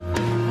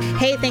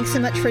Hey, thanks so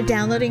much for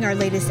downloading our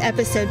latest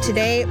episode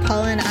today.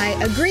 Paula and I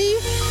agree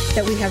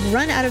that we have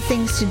run out of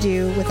things to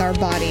do with our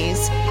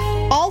bodies.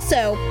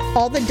 Also,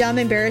 all the dumb,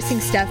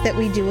 embarrassing stuff that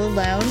we do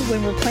alone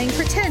when we're playing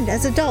pretend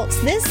as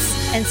adults.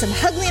 This and some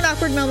ugly and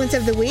awkward moments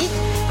of the week.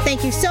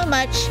 Thank you so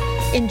much.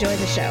 Enjoy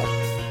the show.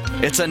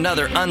 It's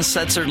another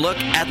uncensored look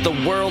at the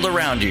world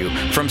around you,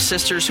 from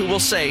sisters who will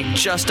say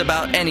just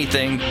about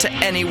anything to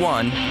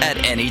anyone at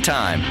any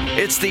time.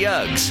 It's the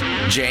Uggs.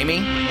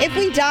 Jamie? If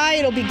we die,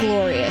 it'll be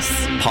glorious.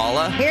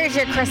 Paula? Here's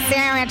your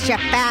croissant, you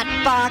fat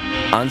fuck.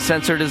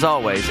 Uncensored as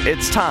always,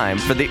 it's time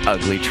for the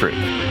ugly truth.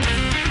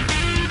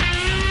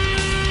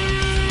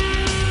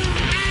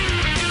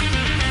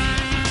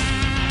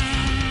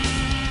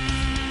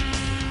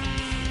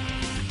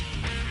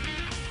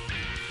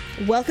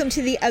 Welcome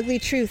to The Ugly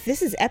Truth.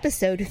 This is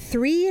episode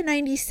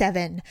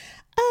 397.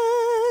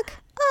 Ugh.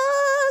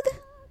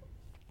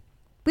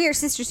 We are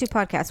Sisters Who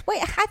Podcast.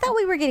 Wait, I thought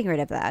we were getting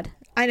rid of that.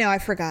 I know, I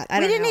forgot.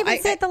 We didn't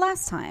even say it the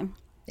last time.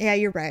 Yeah,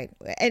 you're right.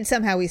 And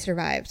somehow we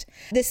survived.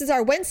 This is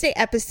our Wednesday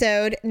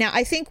episode. Now,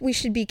 I think we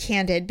should be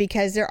candid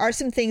because there are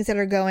some things that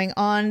are going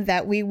on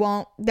that we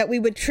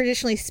would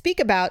traditionally speak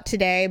about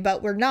today,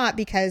 but we're not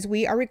because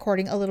we are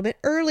recording a little bit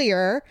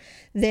earlier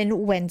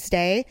than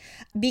Wednesday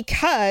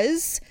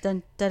because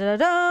Dun, da, da,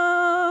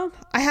 da.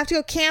 I have to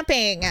go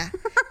camping.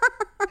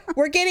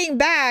 We're getting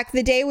back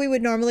the day we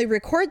would normally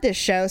record this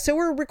show, so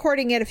we're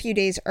recording it a few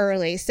days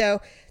early.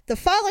 So the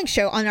following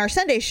show, on our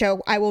Sunday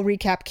show, I will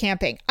recap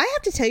camping. I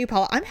have to tell you,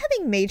 Paula, I'm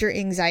having major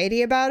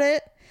anxiety about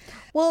it.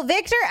 Well,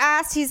 Victor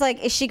asked, he's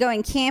like, is she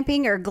going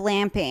camping or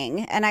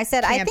glamping? And I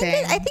said, I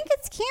think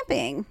it's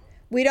camping.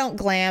 We don't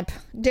glamp.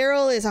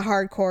 Daryl is a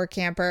hardcore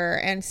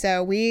camper, and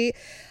so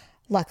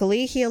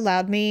luckily, he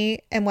allowed me.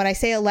 And when I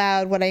say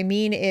allowed, what I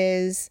mean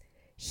is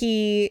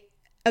he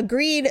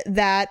agreed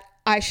that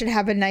I should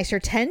have a nicer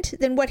tent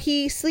than what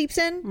he sleeps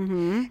in.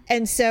 Mm-hmm.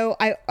 And so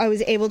I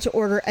was able to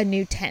order a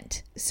new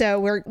tent. So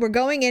we're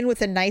going in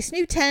with a nice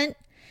new tent.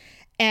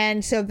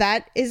 And so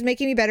that is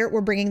making me better.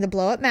 We're bringing the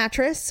blow up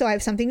mattress, so I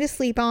have something to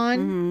sleep on.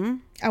 Mm-hmm.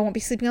 I won't be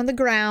sleeping on the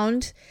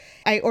ground.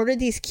 I ordered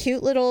these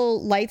cute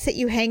little lights that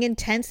you hang in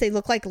tents. They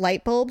look like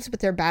light bulbs, but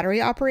they're battery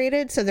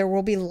operated. So there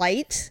will be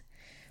light,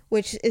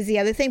 which is the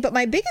other thing. But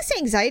my biggest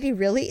anxiety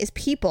really is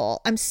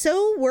people. I'm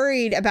so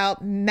worried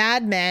about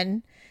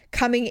madmen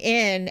coming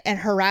in and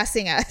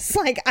harassing us.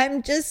 Like,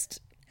 I'm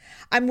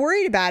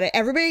worried about it.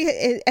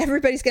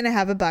 Everybody's going to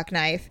have a buck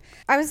knife.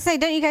 I was going to say,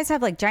 don't you guys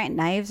have like giant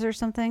knives or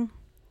something?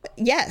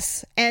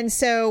 Yes. And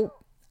so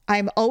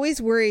I'm always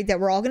worried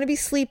that we're all going to be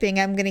sleeping.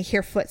 I'm going to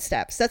hear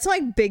footsteps. That's my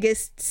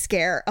biggest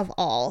scare of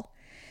all.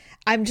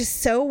 I'm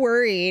just so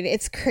worried.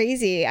 It's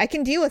crazy. I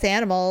can deal with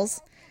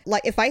animals.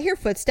 Like, if I hear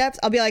footsteps,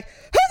 I'll be like,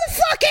 who the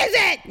fuck is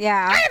it?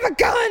 Yeah. I have a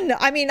gun.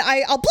 I mean,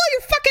 I'll blow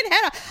your fucking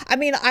head off. I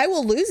mean, I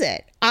will lose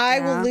it. I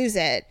will lose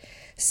it.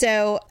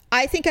 So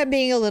I think I'm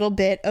being a little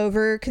bit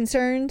over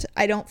concerned.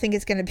 I don't think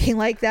it's going to be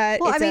like that.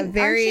 Well, it's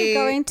aren't you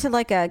going to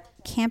like a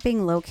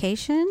camping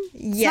location?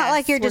 It's yes, not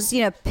like you're just,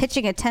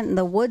 pitching a tent in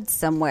the woods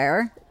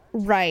somewhere.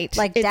 Right.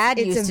 Like Dad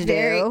used to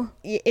do.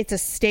 It's a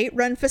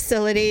state-run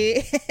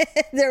facility.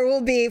 There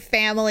will be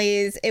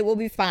families. It will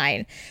be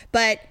fine.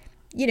 But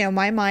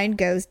my mind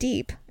goes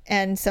deep,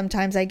 and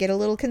sometimes I get a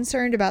little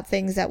concerned about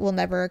things that will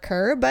never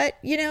occur. But,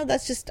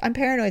 that's just, I'm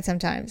paranoid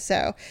sometimes.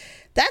 So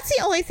that's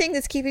the only thing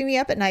that's keeping me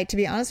up at night, to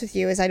be honest with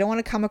you, is I don't want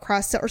to come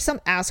across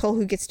some asshole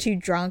who gets too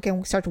drunk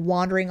and starts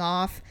wandering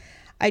off.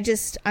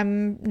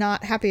 I'm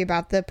not happy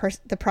about the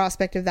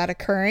prospect of that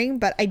occurring,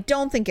 but I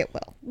don't think it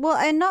will. Well,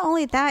 and not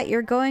only that,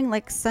 you're going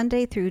like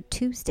Sunday through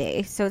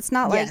Tuesday. So it's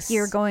not like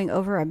you're going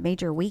over a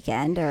major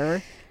weekend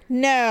or...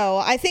 No,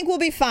 I think we'll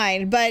be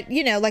fine. But,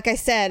 like I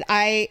said,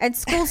 and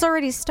school's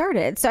already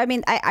started. So, I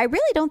mean, I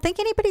really don't think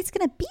anybody's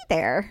going to be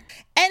there.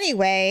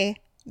 Anyway,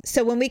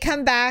 so when we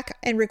come back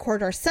and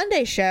record our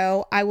Sunday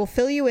show, I will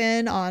fill you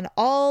in on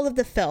all of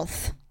the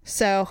filth.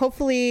 So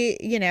hopefully,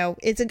 I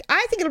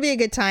think it'll be a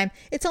good time.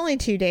 It's only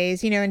 2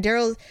 days, and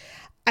Daryl,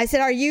 I said,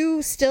 are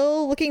you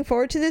still looking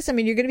forward to this? I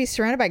mean, you're going to be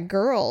surrounded by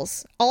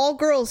girls, all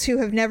girls who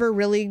have never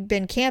really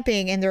been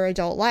camping in their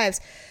adult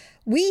lives.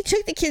 We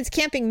took the kids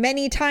camping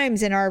many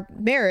times in our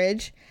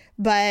marriage,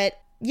 but,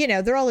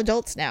 they're all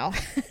adults now.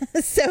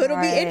 So it'll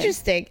be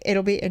interesting.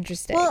 It'll be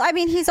interesting. Well, I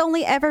mean, he's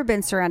only ever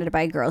been surrounded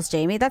by girls,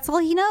 Jamie. That's all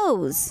he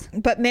knows.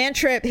 But Man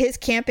Trip, his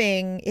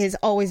camping has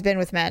always been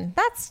with men.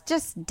 That's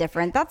just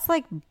different. That's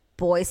like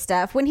boy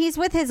stuff. When he's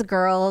with his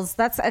girls,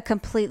 that's a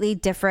completely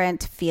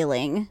different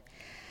feeling.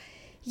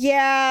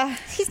 Yeah.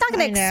 He's not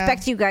going to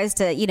expect you guys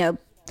to,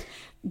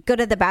 go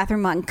to the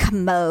bathroom on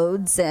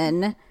commodes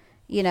and...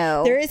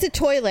 There is a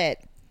toilet,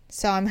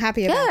 so I'm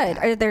happy about that.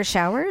 Good. Are there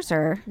showers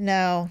or?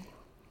 No.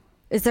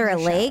 Is there a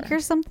lake or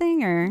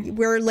something or?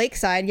 We're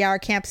lakeside. Yeah, our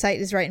campsite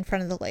is right in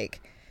front of the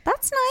lake.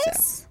 That's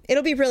nice. So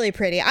it'll be really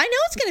pretty. I know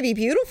it's going to be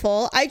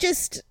beautiful.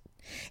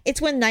 It's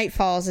when night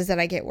falls is that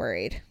I get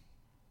worried.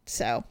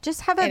 So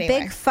just have a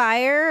big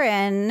fire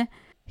and,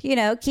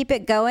 keep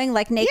it going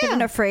like Naked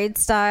and Afraid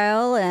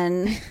style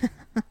and,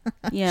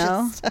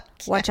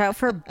 watch out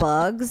for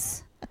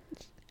bugs.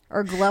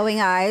 or glowing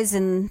eyes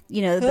in,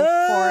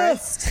 the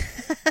forest.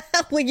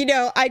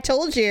 Well, I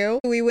told you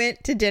we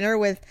went to dinner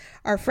with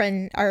our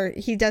friend,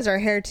 he does our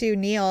hair too,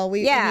 Neil. And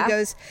he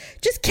goes,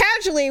 just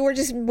casually, we're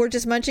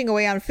just munching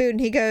away on food, and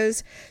he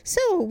goes,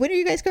 so when are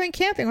you guys going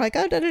camping? We're like,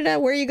 oh, da-da-da,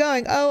 where are you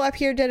going? Oh, up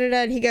here,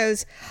 da-da-da. And he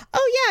goes,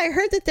 oh yeah, I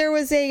heard that there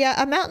was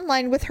a mountain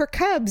lion with her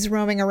cubs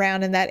roaming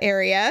around in that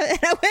area. And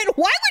I went,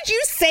 why would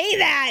you say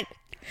that?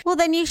 Well,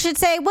 then you should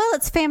say, well,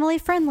 it's family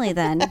friendly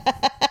then.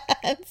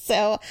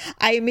 So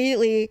I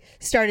immediately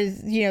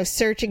started,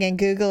 searching and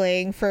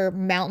Googling for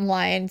mountain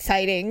lion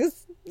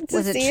sightings.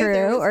 Was it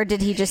true, or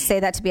did he just say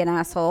that to be an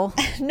asshole?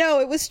 No,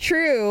 it was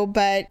true,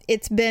 but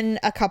it's been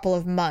a couple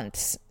of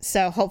months,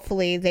 so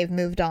hopefully they've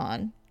moved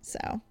on.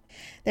 So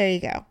there you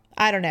go.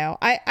 I don't know.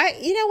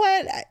 You know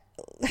what?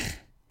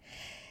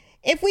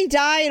 If we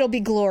die, it'll be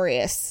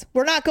glorious.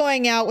 We're not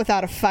going out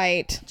without a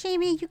fight.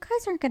 Jamie, you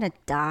guys aren't going to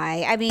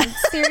die. I mean,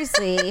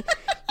 seriously,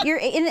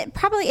 you're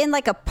probably in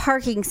like a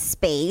parking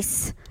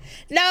space.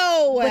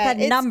 No. With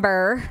a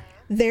number.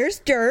 There's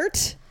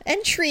dirt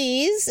and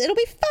trees. It'll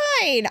be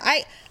fine.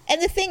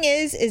 And the thing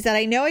is that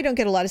I know I don't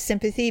get a lot of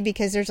sympathy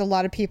because there's a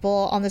lot of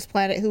people on this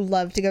planet who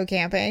love to go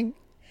camping.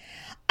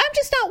 I'm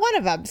just not one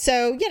of them.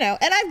 So,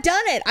 and I've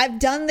done it. I've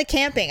done the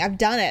camping. I've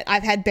done it.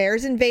 I've had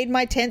bears invade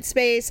my tent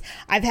space.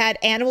 I've had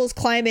animals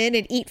climb in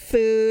and eat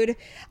food.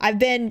 I've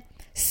been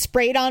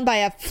sprayed on by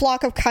a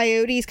flock of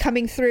coyotes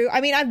coming through.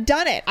 I mean, I've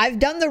done it. I've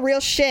done the real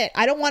shit.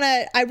 I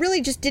really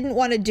just didn't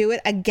want to do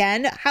it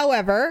again.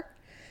 However,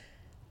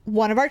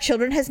 one of our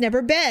children has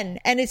never been,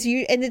 and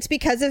it's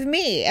because of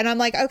me. And I'm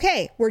like,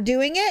 okay, we're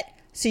doing it.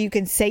 So you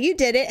can say you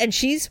did it. And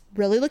she's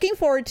really looking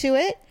forward to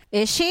it.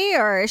 Is she,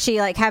 or is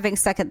she like having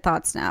second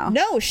thoughts now?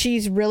 No,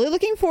 she's really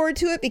looking forward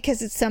to it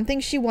because it's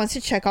something she wants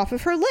to check off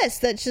of her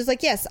list. That she's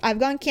like, yes, I've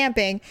gone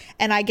camping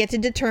and I get to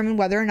determine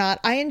whether or not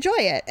I enjoy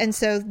it. And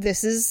so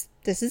this is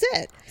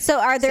it.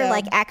 So are there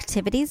like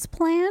activities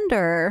planned,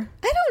 or?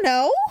 I don't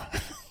know.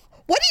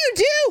 What do you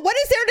do? What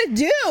is there to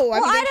do?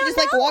 Well, I don't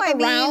know. Walk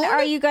around?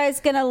 Are you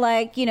guys going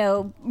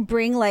to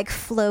bring like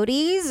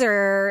floaties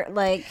or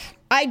like...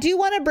 I do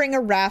want to bring a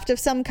raft of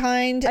some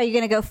kind. Are you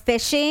going to go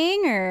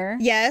fishing or?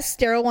 Yes,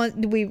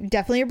 we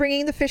definitely are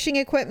bringing the fishing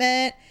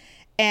equipment,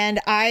 and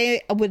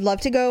I would love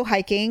to go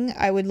hiking.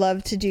 I would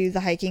love to do the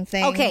hiking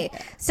thing. Okay,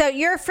 so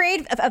you're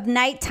afraid of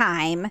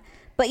nighttime,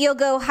 but you'll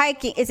go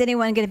hiking. Is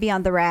anyone going to be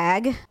on the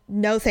rag?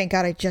 No, thank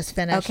God I just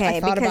finished. Okay, I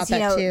thought because,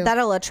 about that too.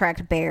 That'll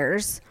attract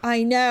bears.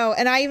 I know,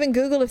 and I even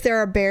Googled if there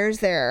are bears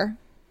there.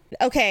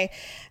 Okay,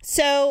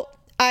 so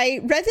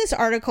I read this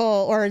article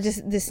or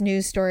just this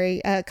news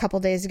story a couple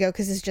days ago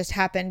because this just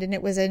happened, and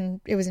it was in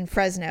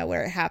Fresno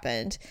where it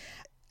happened.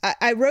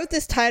 I wrote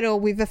this title,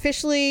 "We've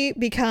officially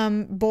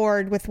become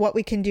bored with what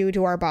we can do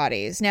to our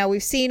bodies." Now,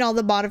 we've seen all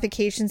the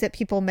modifications that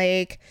people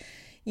make.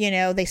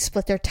 They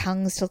split their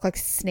tongues to look like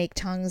snake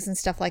tongues and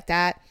stuff like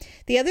that.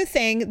 The other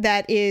thing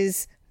that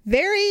is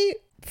very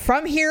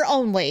from here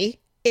only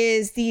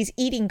is these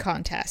eating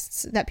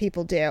contests that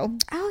people do.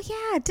 Oh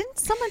yeah, didn't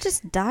someone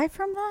just die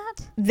from that?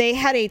 They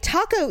had a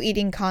taco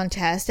eating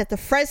contest at the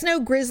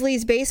Fresno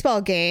Grizzlies baseball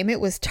game. It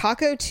was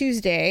Taco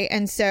Tuesday,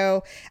 and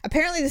so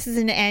apparently this is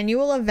an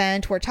annual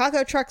event where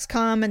taco trucks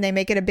come and they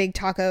make it a big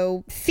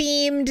taco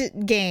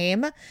themed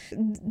game.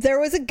 There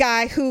was a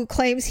guy who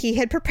claims he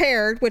had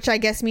prepared, which I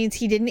guess means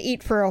he didn't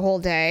eat for a whole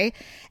day,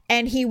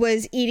 and he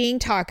was eating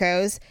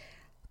tacos.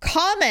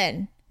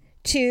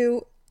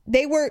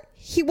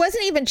 He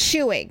wasn't even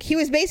chewing. He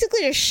was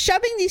basically just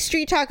shoving these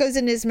street tacos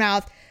in his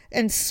mouth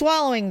and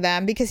swallowing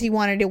them because he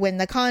wanted to win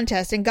the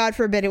contest. And God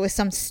forbid it was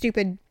some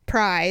stupid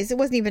prize. It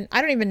wasn't even,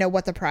 I don't even know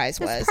what the prize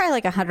was. It was probably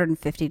like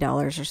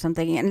 $150 or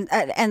something,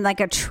 and like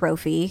a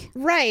trophy.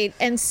 Right.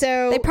 And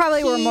so they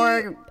probably were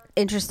more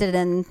interested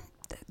in,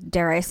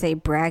 dare I say,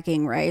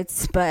 bragging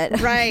rights, but.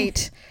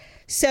 Right.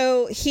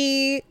 So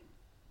he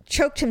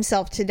choked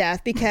himself to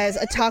death because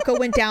a taco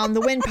went down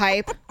the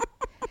windpipe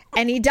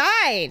and he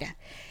died.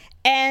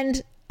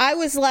 And I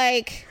was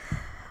like,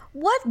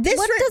 what does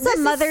a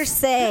mother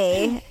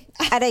say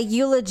at a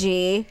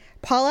eulogy,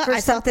 Paula, for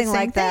something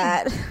like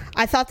that?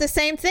 I thought the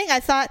same thing.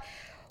 I thought,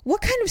 what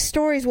kind of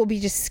stories will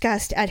be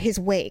discussed at his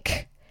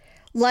wake?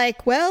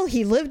 Like, well,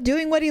 he lived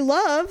doing what he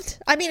loved.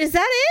 I mean, is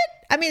that it?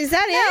 No,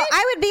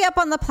 I would be up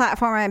on the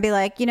platform and be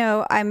like,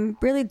 I'm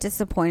really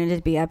disappointed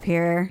to be up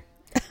here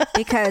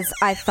because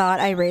I thought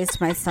I raised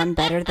my son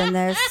better than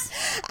this,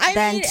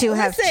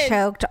 have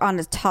choked on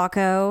a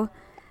taco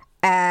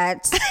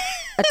at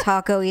a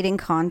taco eating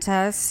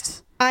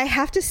contest. I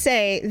have to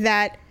say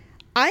that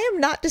I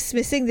am not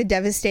dismissing the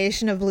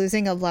devastation of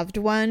losing a loved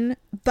one,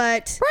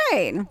 but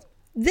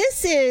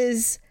this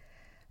is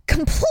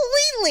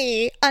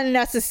completely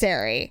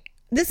unnecessary.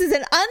 This is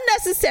an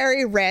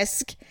unnecessary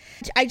risk.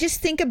 I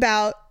just think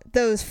about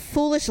those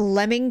foolish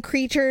lemming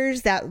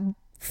creatures that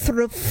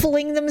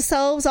fling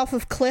themselves off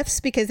of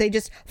cliffs because they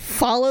just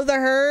follow the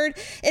herd.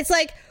 It's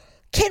like,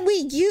 Can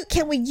we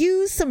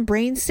use some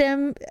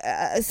brainstem,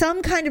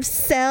 some kind of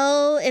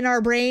cell in our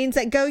brains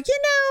that go,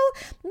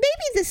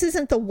 maybe this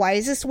isn't the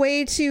wisest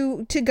way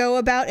to go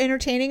about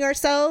entertaining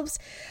ourselves.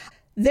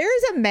 There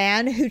is a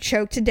man who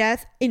choked to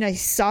death in a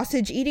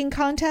sausage eating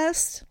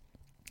contest.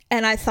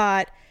 And I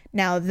thought,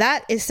 now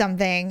that is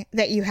something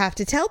that you have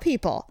to tell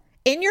people.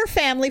 In your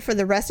family for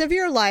the rest of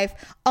your life,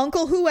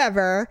 Uncle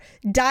whoever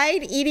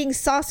died eating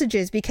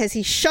sausages because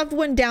he shoved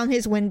one down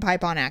his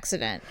windpipe on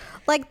accident.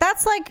 Like,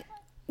 that's like,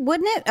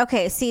 wouldn't it?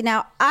 Okay, see,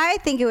 now I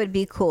think it would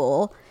be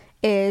cool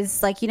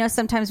is like, you know,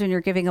 sometimes when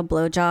you're giving a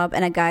blowjob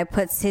and a guy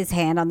puts his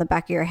hand on the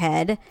back of your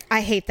head.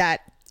 I hate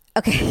that.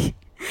 Okay.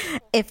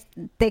 If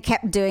they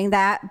kept doing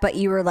that, but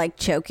you were like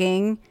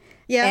choking.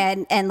 Yeah.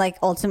 And like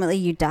ultimately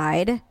you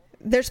died.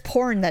 There's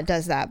porn that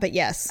does that, but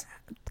yes.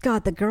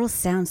 God, the girls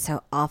sound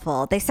so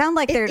awful. They sound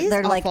like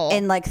they're like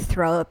in like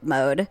throw up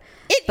mode.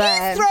 It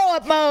is throw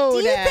up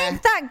mode. Do you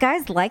think that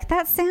guys like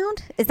that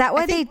sound? Is that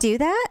why they do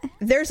that?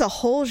 There's a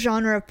whole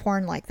genre of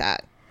porn like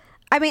that.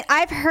 I mean,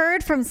 I've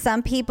heard from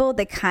some people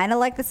they kind of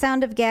like the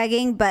sound of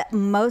gagging, but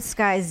most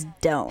guys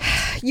don't.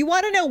 You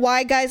want to know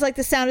why guys like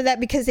the sound of that?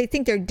 Because they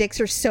think their dicks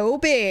are so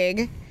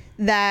big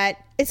that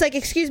it's like,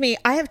 excuse me,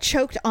 I have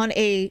choked on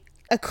a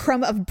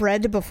crumb of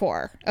bread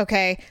before.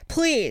 Okay,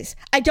 please,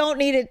 I don't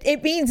need it.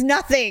 It means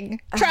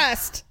nothing.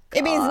 Trust.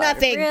 It means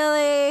nothing.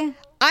 Really?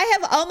 I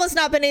have almost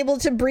not been able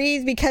to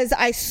breathe because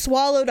I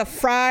swallowed a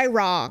fry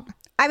wrong.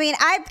 I mean,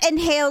 I've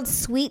inhaled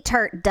sweet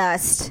tart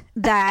dust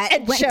that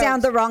went choked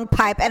down the wrong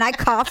pipe, and I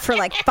coughed for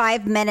like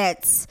 5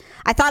 minutes.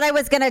 I thought I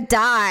was going to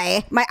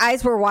die. My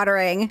eyes were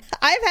watering.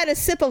 I've had a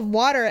sip of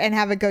water and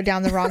have it go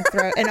down the wrong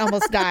throat and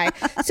almost die.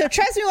 So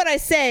trust me when I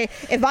say,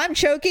 if I'm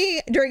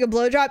choking during a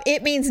blowjob,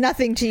 it means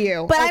nothing to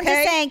you. But okay? I'm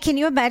just saying, can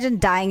you imagine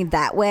dying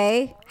that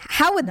way?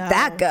 How would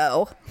that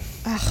go?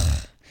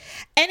 Ugh.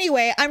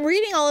 Anyway, I'm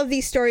reading all of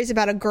these stories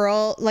about a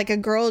girl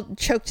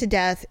choked to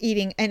death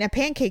eating in a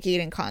pancake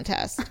eating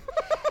contest.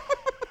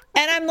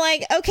 And I'm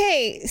like,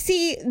 okay,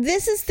 see,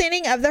 this is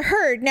thinning of the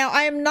herd. Now,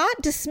 I am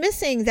not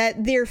dismissing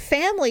that their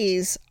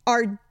families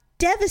are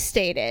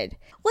devastated.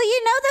 Well,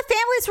 you know, the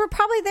families were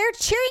probably there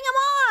cheering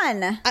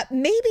them on.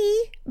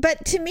 Maybe.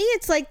 But to me,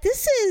 it's like,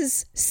 this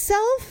is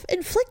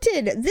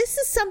self-inflicted. This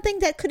is something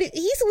that could have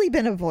easily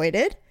been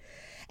avoided.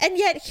 And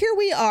yet here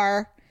we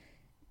are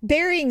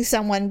burying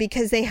someone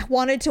because they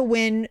wanted to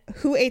win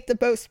who ate the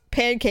most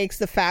pancakes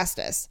the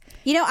fastest.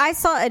 You know, I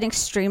saw an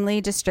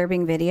extremely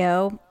disturbing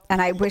video, and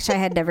I wish I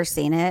had never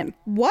seen it.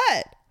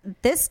 What?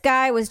 This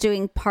guy was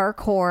doing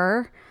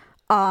parkour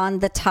on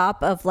the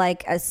top of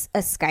like a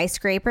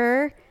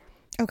skyscraper.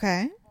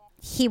 Okay.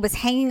 He was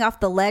hanging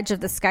off the ledge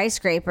of the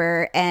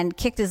skyscraper and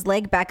kicked his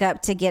leg back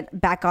up to get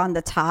back on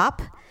the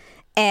top.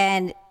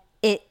 And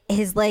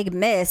his leg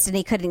missed and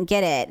he couldn't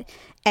get it.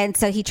 And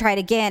so he tried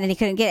again and he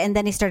couldn't get it. And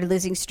then he started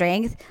losing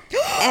strength.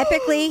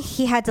 Epically,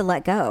 he had to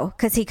let go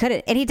because he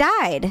couldn't. And he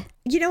died.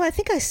 You know, I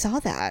think I saw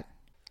that.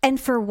 And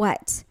for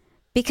what?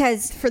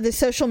 Because for the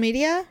social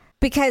media?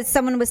 Because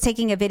someone was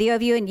taking a video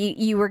of you and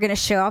you were going to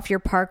show off your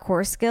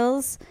parkour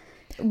skills.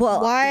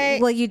 Well, why?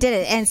 Well, you did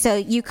it. And so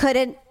you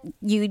couldn't,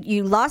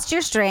 you lost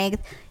your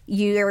strength.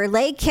 Your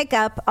leg kick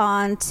up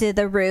onto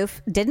the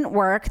roof didn't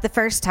work the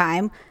first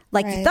time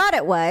like you thought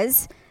it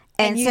was.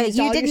 And so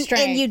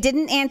you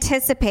didn't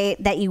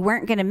anticipate that you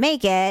weren't going to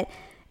make it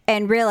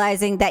and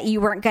realizing that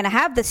you weren't going to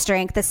have the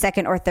strength the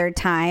second or third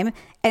time.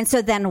 And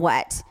so then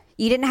what?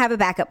 You didn't have a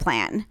backup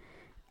plan.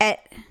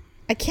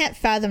 I can't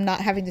fathom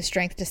not having the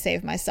strength to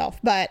save myself,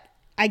 but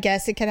I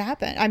guess it could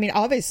happen. I mean,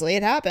 obviously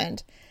it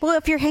happened. Well,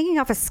 if you're hanging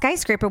off a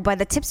skyscraper by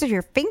the tips of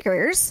your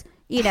fingers,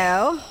 you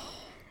know,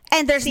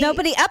 and there's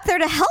nobody up there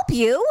to help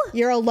you.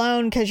 You're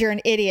alone because you're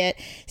an idiot.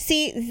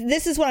 See,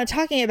 this is what I'm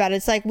talking about.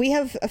 It's like we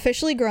have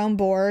officially grown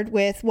bored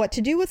with what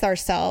to do with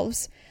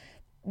ourselves.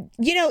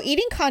 You know,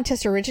 eating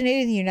contests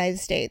originated in the United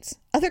States.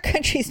 Other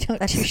countries don't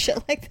do shit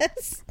like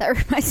this.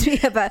 That reminds me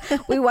of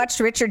we watched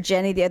Richard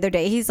Jenny the other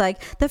day. He's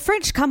like, the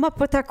French come up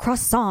with their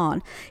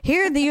croissant.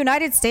 Here in the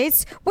United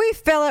States, we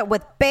fill it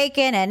with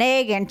bacon and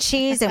egg and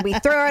cheese and we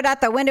throw it out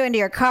the window into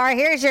your car.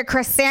 Here's your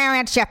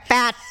croissant, you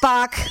fat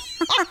fuck.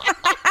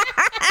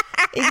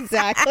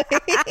 Exactly.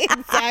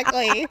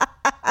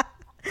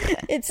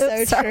 It's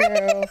so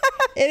true.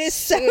 It is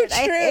so true. I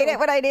hate it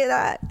when I do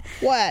that.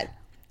 What?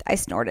 I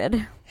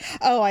snorted.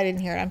 Oh, I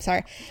didn't hear it. I'm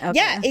sorry. Okay.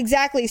 Yeah,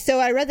 exactly. So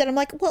I read that. I'm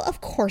like, well, of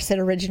course it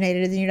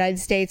originated in the United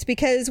States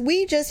because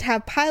we just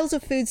have piles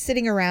of food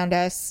sitting around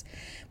us.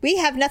 We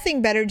have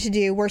nothing better to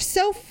do. We're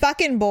so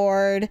fucking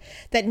bored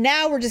that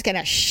now we're just going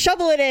to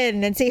shovel it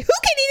in and see who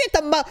can eat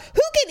it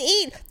who can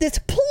eat this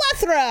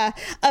plethora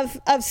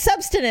of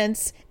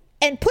substance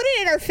and put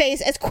it in our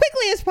face as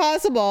quickly as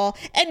possible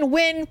and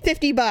win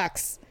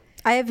 $50.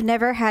 I have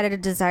never had a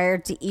desire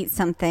to eat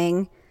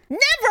something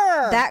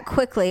never that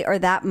quickly or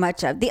that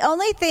much of. The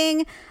only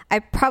thing I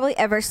probably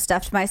ever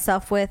stuffed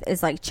myself with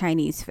is like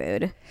Chinese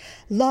food.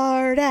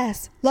 Lard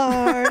ass.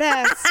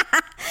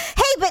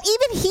 Hey, but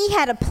even he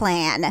had a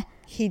plan.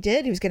 He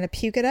did. He was going to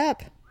puke it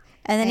up.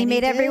 And then he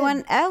made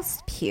everyone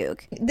else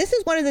puke. This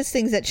is one of those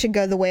things that should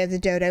go the way of the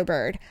dodo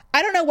bird.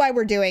 I don't know why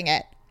we're doing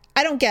it.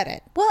 I don't get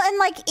it. Well, and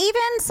like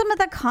even some of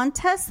the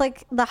contests,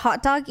 like the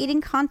hot dog eating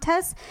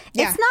contest,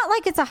 it's not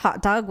like it's a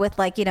hot dog with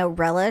like, you know,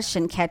 relish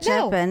and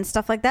ketchup and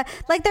stuff like that.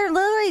 Like they're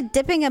literally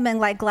dipping them in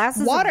like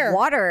glasses of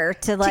water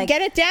to like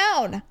get it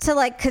down, to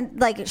like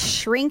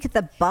shrink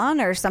the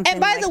bun or something. And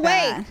by the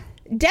way,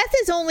 death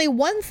is only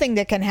one thing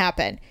that can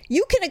happen.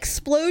 You can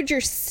explode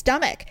your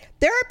stomach.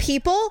 There are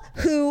people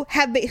who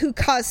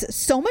cause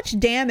so much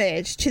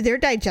damage to their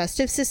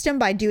digestive system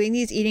by doing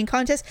these eating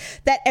contests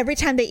that every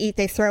time they eat,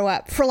 they throw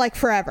up for like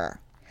forever.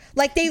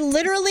 Like they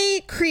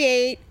literally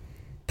create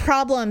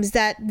problems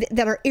that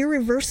are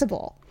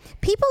irreversible.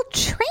 People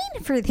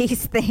train for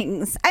these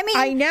things. I mean,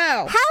 I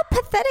know. How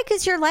pathetic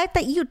is your life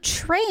that you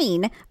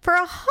train for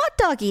a hot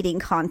dog eating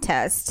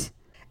contest?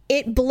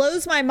 It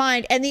blows my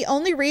mind. And the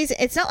only reason,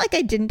 it's not like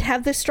I didn't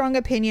have this strong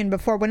opinion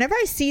before. Whenever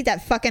I see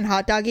that fucking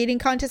hot dog eating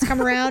contest come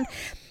around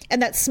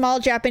and that small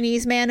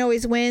Japanese man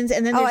always wins.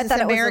 And then there's this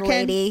American. It was a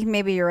lady.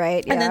 Maybe you're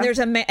right. Yeah. And then there's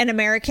an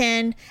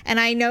American. And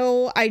I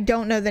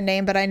don't know the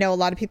name, but I know a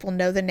lot of people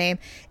know the name.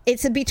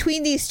 It's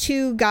between these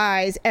two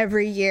guys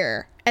every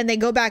year. And they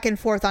go back and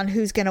forth on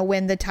who's going to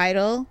win the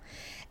title.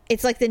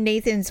 It's like the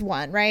Nathan's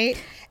one, right?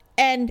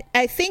 And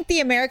I think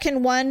the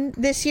American won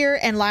this year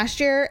and last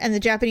year, and the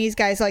Japanese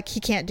guy's like, he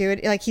can't do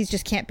it. Like, he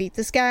just can't beat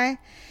this guy.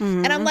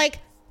 Mm-hmm. And I'm like,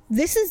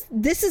 this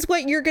is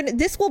what you're going to,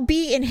 this will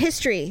be in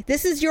history.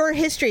 This is your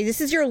history.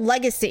 This is your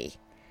legacy.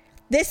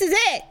 This is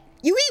it.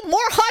 You eat more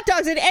hot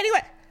dogs than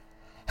anyone.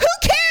 Who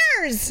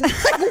cares?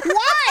 Like,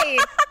 why?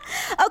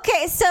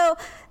 Okay, so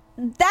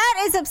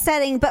that is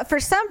upsetting, but for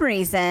some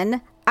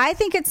reason, I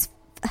think it's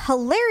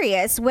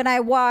hilarious when I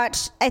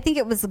watched, I think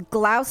it was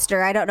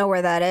Gloucester, I don't know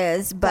where that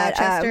is, but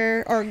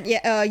Gloucester or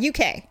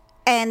UK,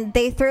 and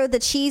they throw the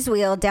cheese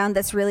wheel down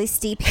this really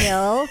steep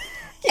hill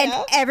and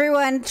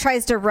everyone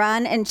tries to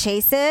run and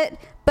chase it,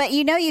 but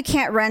you know you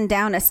can't run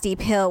down a steep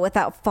hill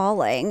without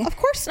falling. Of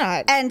course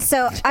not. And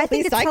so I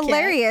think it's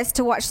hilarious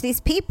to watch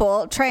these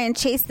people try and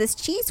chase this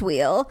cheese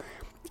wheel,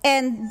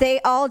 and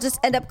they all just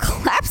end up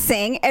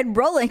collapsing and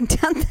rolling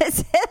down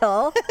this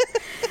hill.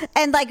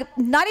 And like,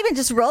 not even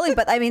just rolling,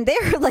 but I mean, they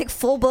were like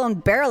full blown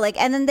barreling.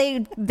 And then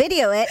they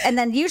video it, and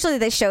then usually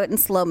they show it in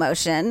slow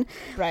motion.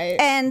 Right.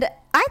 And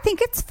I think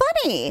it's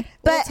funny.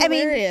 But I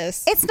mean,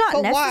 it's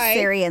not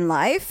necessary in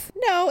life.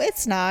 No,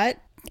 it's not.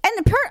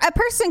 And a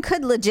person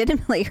could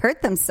legitimately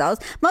hurt themselves.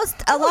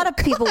 A lot of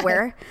people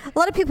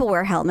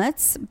wear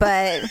helmets,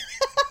 but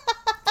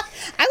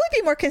I would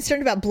be more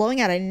concerned about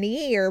blowing out a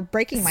knee or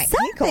breaking my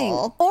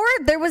ankle. Or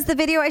there was the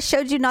video I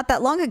showed you not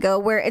that long ago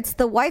where it's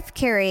the wife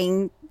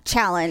carrying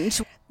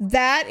challenge.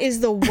 That is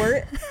the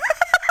worst.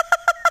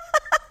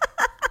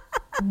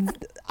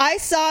 I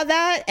saw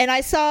that, and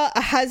I saw a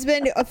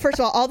husband.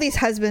 First of all these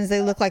husbands,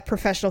 they look like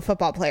professional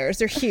football players.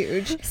 They're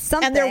huge.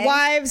 And their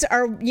wives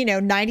are,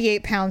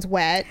 98 pounds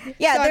wet.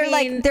 Yeah, so,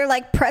 they're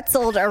like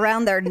pretzeled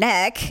around their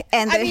neck,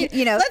 and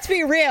let's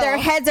be real. Their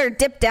heads are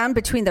dipped down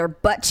between their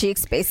butt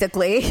cheeks,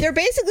 basically. They're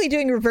basically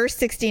doing reverse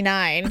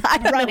 69. I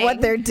don't know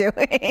what they're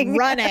doing.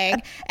 Running.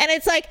 And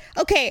it's like,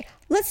 okay,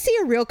 let's see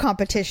a real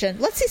competition.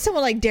 Let's see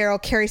someone like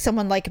Daryl carry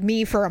someone like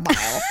me for a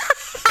mile.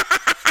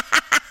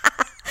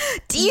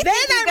 Do you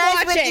think you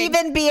guys would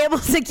even be able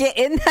to get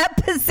in that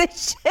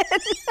position?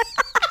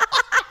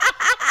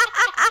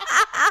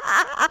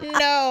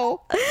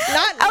 No,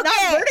 not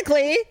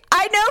vertically.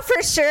 I know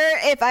for sure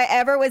if I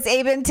ever was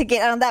able to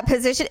get on that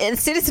position, as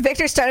soon as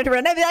Victor started to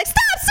run, I'd be like,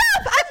 stop,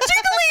 I'm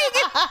jiggling.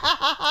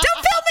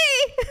 Don't film me.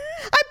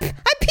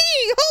 I'm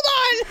peeing. Hold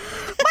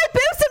on. My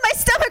boobs and my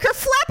stomach are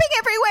flapping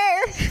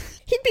everywhere.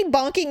 He'd be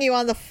bonking you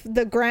on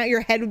the ground.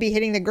 Your head would be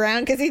hitting the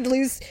ground because he'd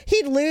lose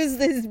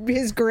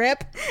his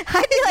grip.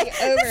 I'd be like,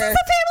 this is a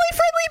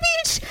family-friendly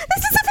beach.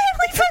 This is a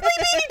family-friendly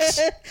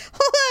beach.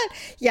 Hold on.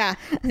 Yeah,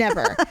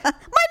 never. My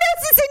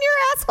nose is in your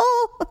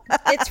asshole.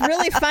 It's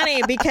really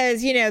funny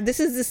because, this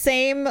is the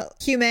same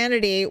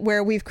humanity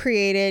where we've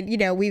created,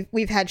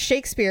 we've had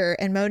Shakespeare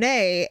and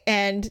Monet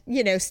and,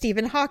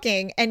 Stephen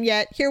Hawking. And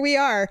yet here we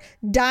are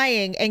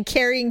dying and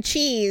carrying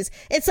cheese.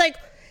 It's like,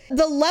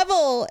 the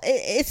level,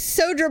 it's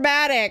so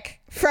dramatic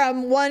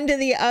from one to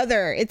the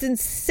other. It's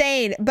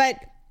insane.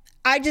 But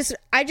I just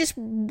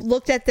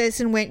looked at this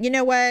and went, you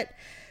know what?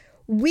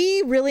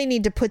 We really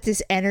need to put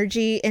this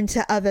energy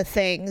into other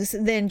things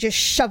than just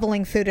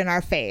shoveling food in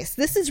our face.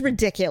 This is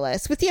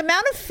ridiculous. With the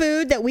amount of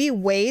food that we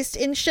waste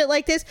in shit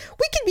like this,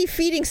 we could be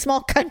feeding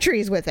small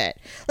countries with it.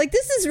 Like,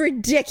 this is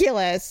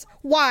ridiculous.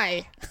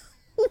 Why?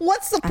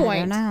 What's the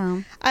point? I don't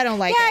know. I don't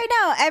like it. Yeah, I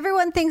know.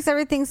 Everyone thinks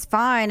everything's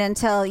fine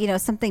until,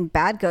 something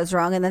bad goes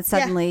wrong. And then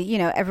suddenly,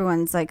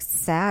 everyone's like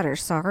sad or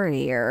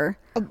sorry or...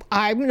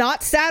 I'm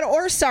not sad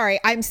or sorry.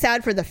 I'm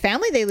sad for the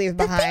family they leave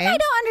behind. The thing I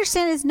don't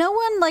understand is no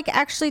one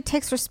actually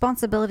takes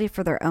responsibility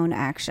for their own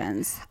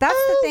actions. That's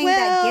the thing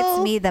that gets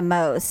me the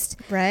most.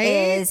 Right.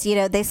 Is,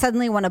 they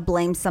suddenly want to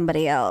blame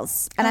somebody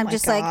else. And I'm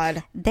just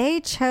like,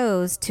 they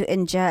chose to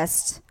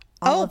ingest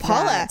all of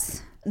Paula.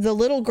 That. The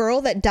little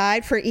girl that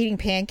died for eating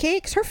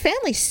pancakes, her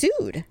family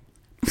sued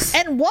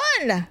and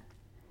won.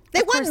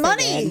 They won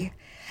money.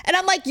 And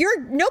I'm like,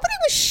 nobody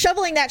was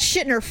shoveling that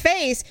shit in her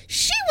face.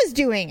 She was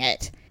doing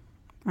it.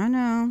 I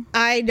know.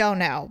 I don't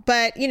know.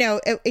 But,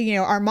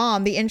 our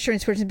mom, the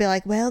insurance person, would be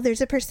like, well,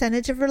 there's a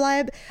percentage of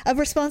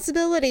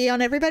responsibility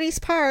on everybody's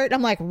part.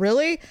 I'm like,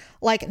 really?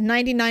 Like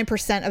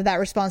 99% of that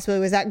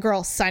responsibility was that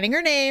girl signing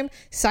her name,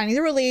 signing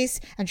the release,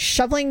 and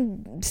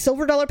shoveling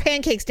silver dollar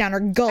pancakes down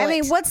her gullet. I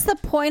mean, what's the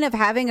point of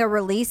having a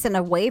release and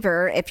a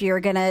waiver if you're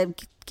going to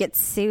get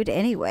sued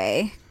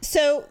anyway?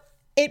 So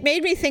it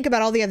made me think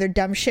about all the other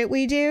dumb shit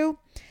we do.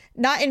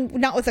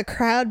 Not with a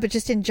crowd, but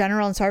just in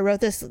general. And so I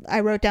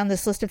wrote down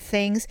this list of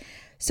things.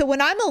 So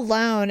when I'm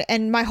alone,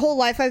 and my whole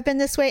life I've been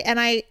this way, and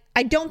I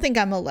don't think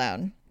I'm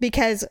alone,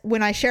 because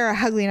when I share our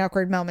ugly and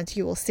awkward moments,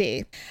 you will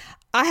see.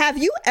 Have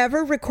you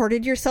ever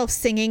recorded yourself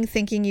singing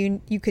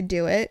thinking you could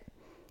do it?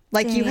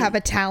 Like you have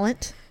a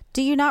talent?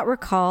 Do you not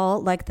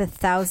recall like the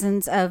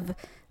thousands of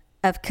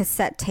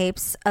cassette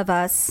tapes of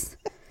us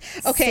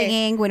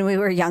singing when we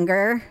were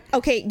younger?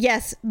 Okay,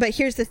 yes. But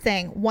here's the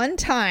thing. One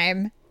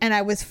time, and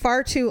I was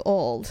far too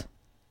old.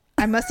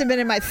 I must have been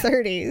in my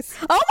 30s.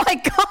 Oh my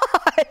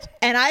God.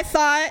 And I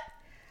thought,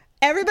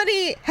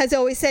 everybody has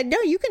always said, no,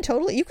 you can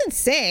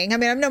sing. I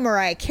mean, I'm no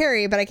Mariah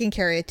Carey, but I can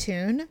carry a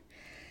tune.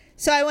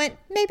 So I went,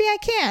 maybe I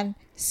can.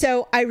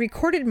 So I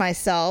recorded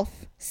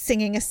myself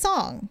singing a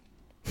song.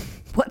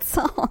 What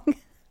song?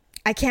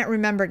 I can't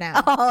remember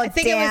now. Oh, I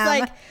think it was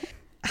like,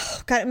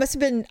 oh God, it must have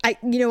been,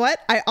 you know what?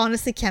 I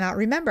honestly cannot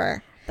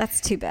remember.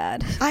 That's too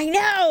bad. I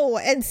know.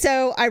 And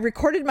so I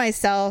recorded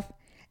myself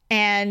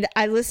and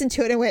I listened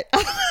to it and went,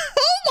 oh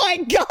my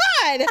God,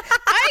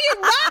 I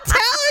am not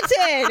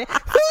talented.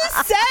 Who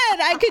said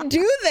I could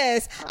do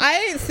this?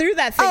 I threw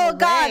that thing away. Oh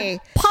God,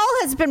 Paul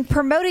has been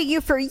promoting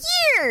you for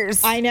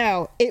years. I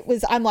know.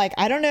 I'm like,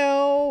 I don't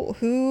know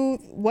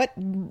what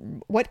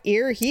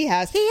ear he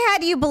has. He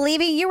had you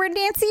believing you were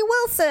Nancy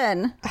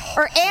Wilson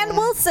or Ann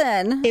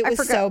Wilson. It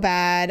was so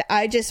bad.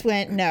 I just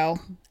went, no.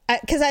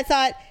 Because I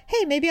thought,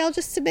 hey, maybe I'll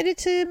just submit it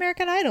to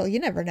American Idol. You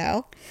never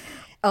know.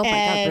 Oh my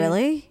God,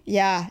 really?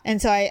 Yeah. And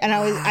so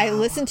I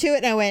listened to it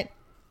and I went,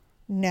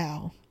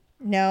 no,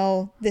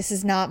 this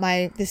is not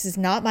my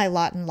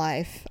lot in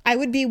life. I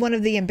would be one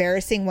of the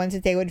embarrassing ones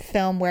that they would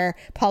film where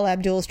Paula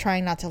Abdul's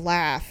trying not to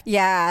laugh.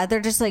 Yeah. They're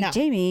just like, no.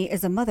 Jamie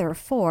is a mother of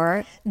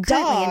 4.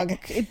 Dog.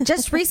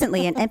 Just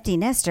recently an empty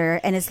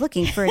nester and is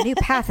looking for a new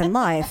path in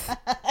life.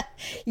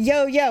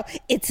 Yo,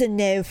 it's a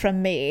no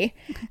from me.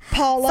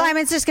 Paula.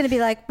 Simon's just going to be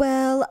like,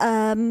 well,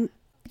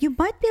 you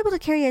might be able to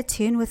carry a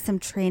tune with some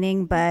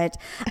training, but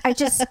I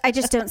just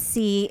don't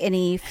see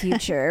any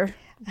future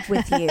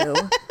with you.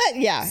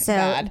 Yeah.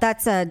 So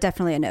that's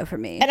definitely a no for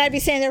me. And I'd be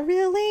saying there,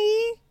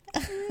 really?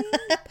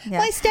 Yeah.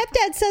 My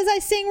stepdad says I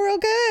sing real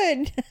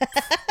good.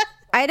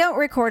 I don't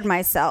record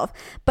myself,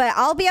 but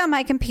I'll be on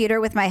my computer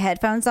with my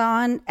headphones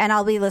on and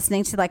I'll be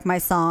listening to like my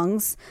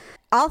songs.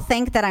 I'll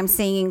think that I'm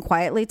singing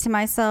quietly to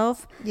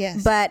myself,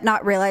 yes, but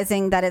not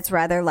realizing that it's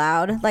rather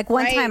loud. Like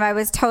one time I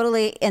was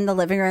totally in the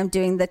living room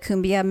doing the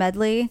cumbia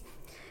medley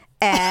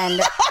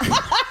and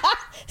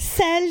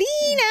Selena.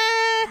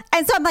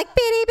 And so I'm like,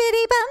 bitty,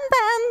 bitty, bum,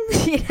 bum.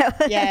 You know,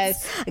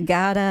 yes.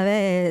 God of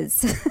is.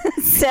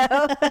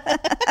 So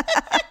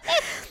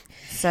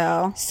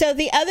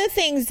the other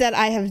things that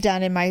I have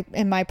done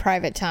in my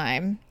private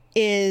time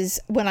is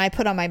when I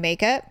put on my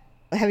makeup.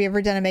 Have you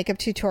ever done a makeup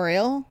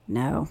tutorial?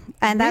 No.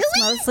 And that's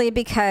mostly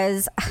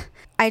because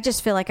I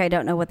just feel like I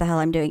don't know what the hell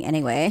I'm doing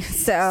anyway.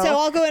 So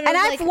I'll go in and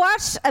I've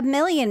watched a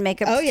million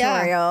makeup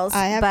tutorials,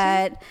 I have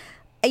but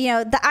you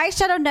know, the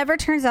eyeshadow never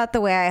turns out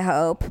the way I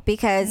hope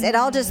because it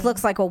all just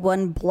looks like a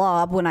one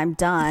blob when I'm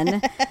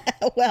done.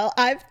 Well,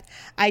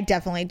 I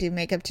definitely do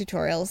makeup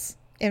tutorials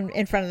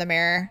in front of the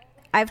mirror.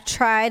 I've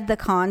tried the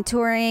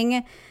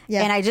contouring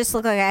and I just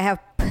look like I have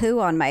poo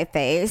on my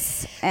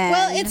face. And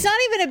well, it's not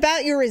even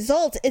about your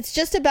results. It's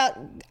just about,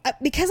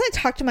 because I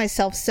talk to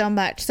myself so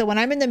much. So when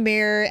I'm in the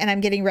mirror and I'm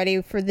getting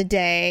ready for the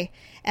day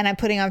and I'm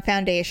putting on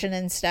foundation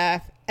and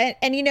stuff,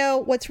 and you know,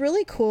 what's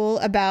really cool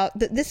about,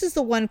 this is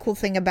the one cool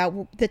thing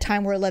about the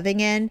time we're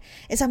living in,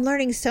 is I'm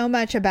learning so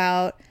much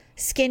about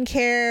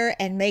skincare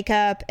and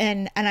makeup,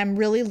 and I'm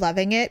really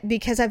loving it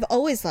because I've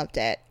always loved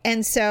it.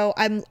 And so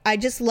I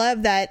just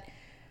love that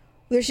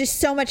there's just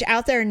so much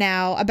out there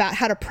now about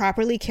how to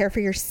properly care for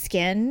your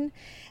skin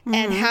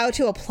and how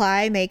to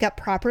apply makeup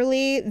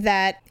properly,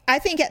 that I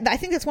think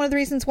that's one of the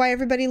reasons why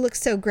everybody looks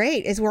so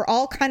great, is we're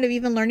all kind of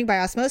even learning by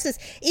osmosis.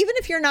 Even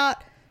if you're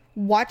not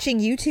watching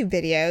YouTube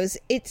videos,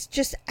 it's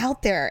just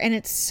out there and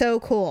it's so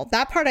cool.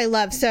 That part I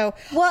love. So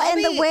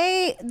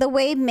the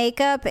way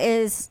makeup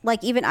is,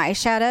 like even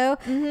eyeshadow,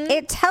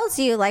 it tells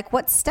you like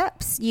what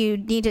steps you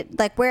need to,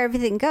 like where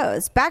everything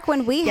goes. Back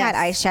when we had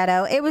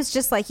eyeshadow, it was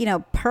just like, you know,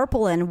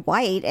 purple and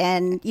white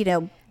and, you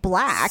know,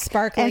 black,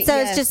 sparkly, and so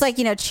it's just like,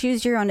 you know,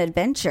 choose your own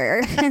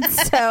adventure. And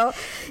so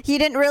you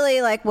didn't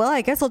really like, well,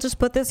 I guess I'll just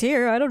put this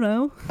here, I don't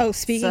know.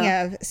 Speaking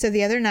of, so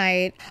the other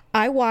night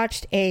I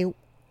watched a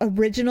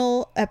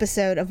original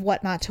episode of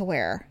What Not to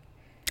Wear.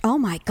 Oh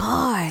my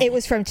God. It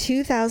was from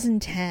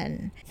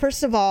 2010.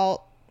 First of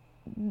all,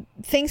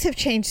 things have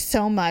changed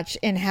so much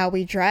in how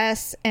we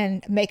dress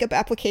and makeup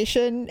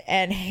application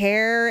and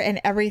hair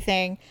and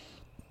everything.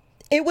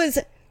 It was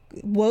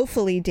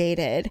woefully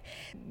dated.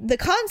 The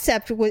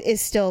concept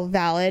is still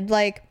valid,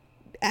 like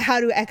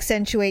how to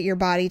accentuate your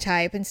body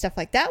type and stuff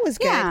like that was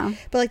good. Yeah.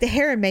 But like the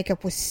hair and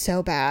makeup was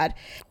so bad.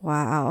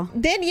 Wow.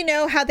 Then you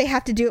know how they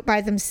have to do it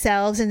by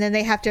themselves and then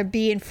they have to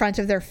be in front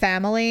of their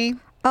family.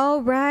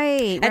 Oh,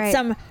 right. At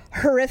some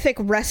horrific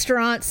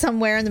restaurant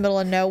somewhere in the middle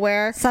of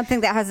nowhere.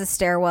 Something that has a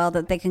stairwell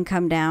that they can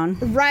come down.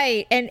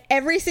 Right. And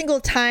every single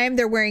time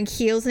they're wearing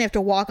heels and they have to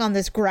walk on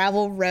this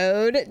gravel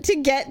road to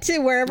get to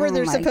wherever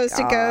they're supposed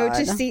to go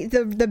to see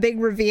the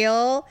big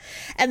reveal.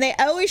 And they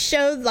always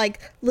showed like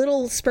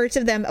little spurts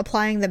of them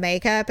applying the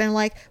makeup and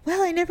like,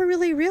 well, I never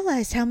really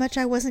realized how much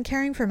I wasn't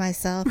caring for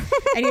myself.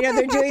 And you know,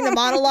 they're doing the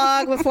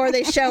monologue before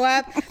they show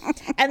up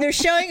and they're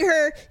showing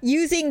her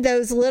using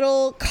those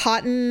little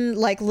cotton,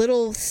 like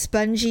little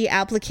spongy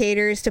applicators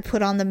to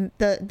put on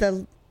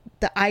the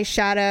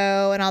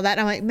eyeshadow and all that.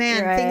 And I'm like,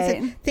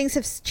 man, things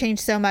have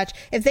changed so much.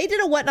 If they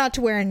did a What Not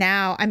to Wear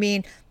now, I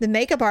mean, the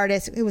makeup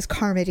artist, it was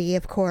Carmody,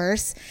 of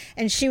course,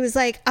 and she was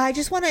like, I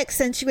just want to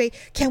accentuate.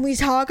 Can we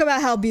talk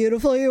about how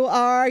beautiful you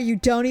are? You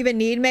don't even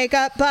need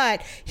makeup,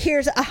 but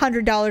here's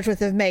 $100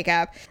 worth of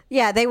makeup.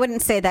 Yeah, they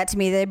wouldn't say that to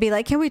me. They'd be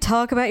like, can we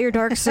talk about your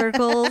dark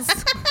circles?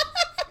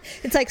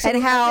 It's like, so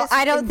and how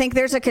I don't think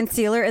there's a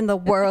concealer in the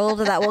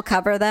world that will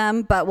cover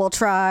them, but we'll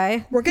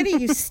try. We're going to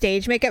use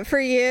stage makeup for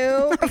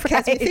you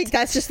because we think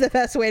that's just the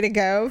best way to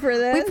go for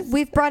this.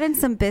 We've brought in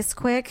some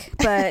Bisquick,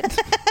 but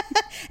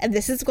and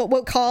this is what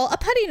we'll call a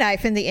putty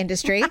knife in the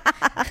industry.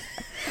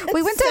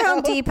 We went to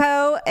Home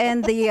Depot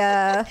and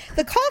the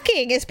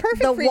caulking is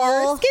perfect for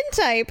your skin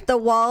type. The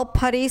wall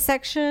putty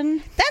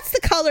section. That's the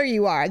color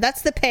you are.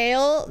 That's the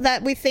pale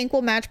that we think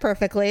will match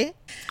perfectly.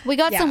 We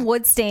got some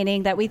wood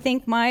staining that we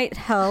think might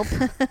help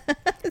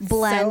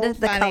blend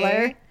the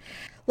color.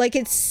 Like,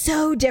 it's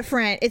so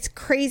different. It's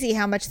crazy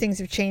how much things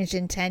have changed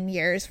in 10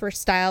 years for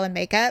style and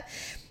makeup.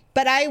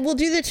 But I will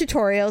do the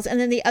tutorials. And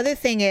then the other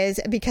thing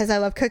is, because I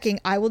love cooking,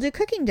 I will do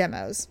cooking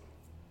demos.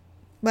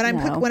 When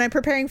I'm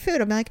preparing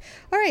food, I'm like,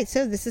 all right,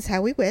 so this is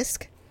how we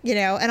whisk, you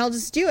know, and I'll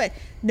just do it.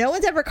 No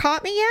one's ever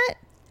caught me yet,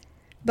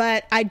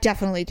 but I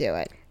definitely do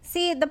it.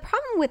 See, the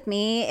problem with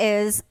me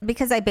is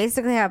because I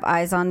basically have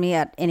eyes on me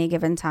at any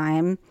given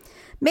time.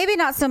 Maybe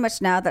not so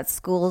much now that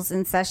school's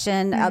in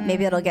session.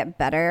 Maybe it'll get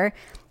better.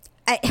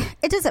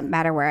 It doesn't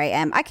matter where I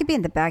am. I could be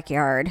in the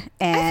backyard.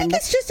 And I think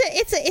it's just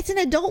it's an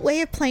adult way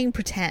of playing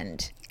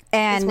pretend.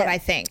 And what I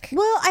think.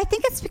 Well, I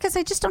think it's because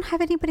I just don't have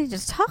anybody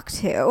to talk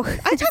to.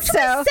 I talk to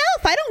myself.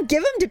 I don't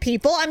give them to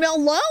people. I'm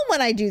alone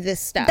when I do this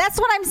stuff. That's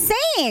what I'm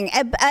saying.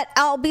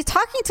 I'll be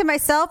talking to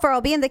myself, or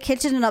I'll be in the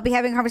kitchen and I'll be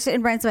having a conversation.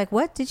 And Brian's like,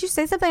 "What? Did you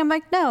say something?" I'm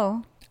like,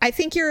 "No." I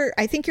think you're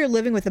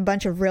living with a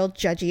bunch of real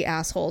judgy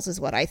assholes is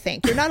what I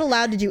think. You're not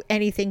allowed to do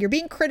anything. You're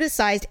being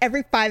criticized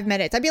every 5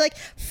 minutes. I'd be like,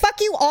 fuck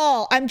you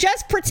all. I'm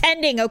just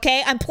pretending,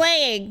 okay? I'm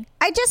playing.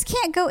 I just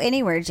can't go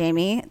anywhere,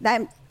 Jamie.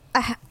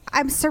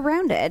 I'm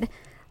surrounded.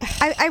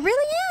 I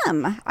really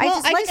am.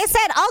 I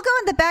said, I'll go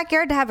in the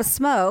backyard to have a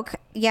smoke.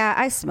 Yeah,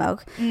 I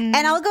smoke. And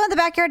I'll go in the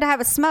backyard to have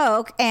a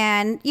smoke.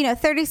 And,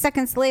 30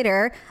 seconds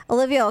later,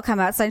 Olivia will come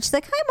outside and she's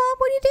like, hi, Mom,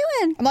 what are you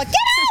doing? I'm like,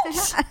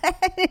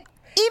 get out!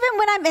 Even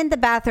when I'm in the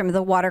bathroom,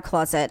 the water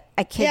closet,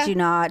 I kid you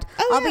not,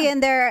 I'll be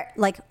in there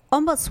like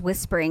almost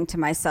whispering to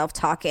myself,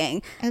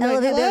 talking. And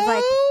Olivia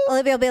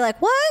will be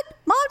like, what?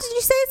 Mom, did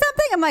you say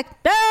something? I'm like,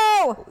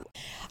 no.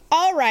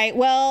 All right.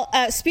 Well,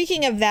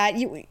 speaking of that,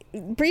 you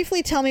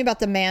briefly tell me about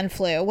the man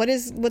flu.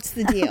 What's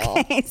the deal?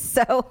 Okay,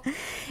 so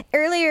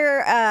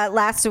earlier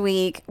last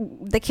week,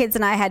 the kids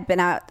and I had been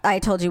out. I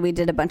told you we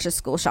did a bunch of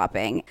school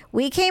shopping.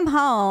 We came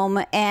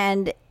home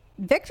and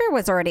Victor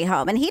was already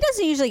home, and he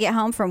doesn't usually get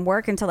home from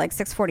work until like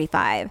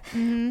 6:45.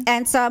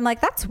 And so I'm like,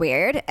 that's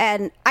weird.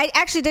 And I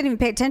actually didn't even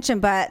pay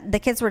attention, but the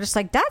kids were just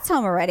like, Dad's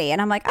home already.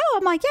 And I'm like,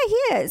 yeah,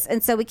 he is.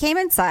 And so we came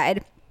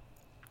inside.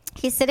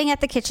 He's sitting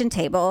at the kitchen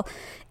table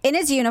in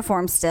his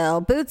uniform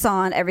still, boots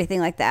on, everything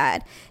like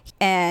that.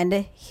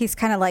 And he's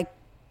kind of like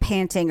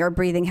panting or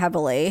breathing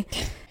heavily.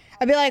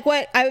 I'd be like,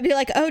 what? I would be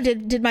like, oh,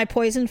 did my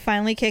poison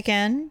finally kick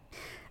in?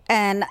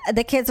 And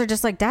the kids are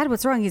just like, Dad,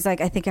 what's wrong? He's like,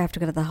 I think I have to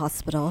go to the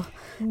hospital.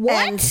 What?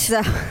 And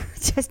so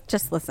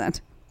just listen.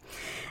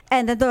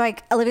 And then they're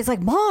like, Olivia's like,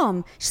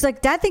 Mom. She's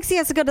like, Dad thinks he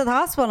has to go to the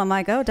hospital. And I'm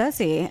like, oh, does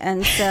he?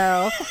 And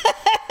so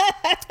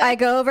I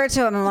go over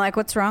to him. I'm like,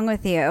 what's wrong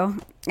with you?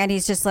 And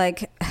he's just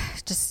like,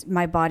 just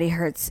my body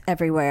hurts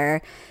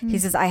everywhere. He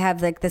says, I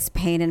have like this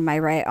pain in my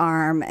right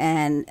arm,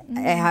 and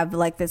I have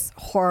like this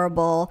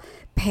horrible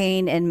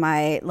pain in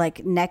my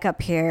like neck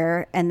up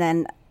here, and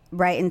then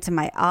right into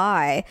my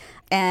eye.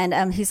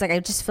 And he's like, I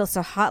just feel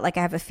so hot, like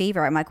I have a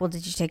fever. I'm like, well,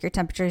 did you take your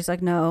temperature? He's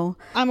like, no.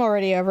 I'm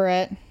already over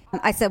it.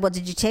 I said, well,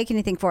 did you take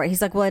anything for it?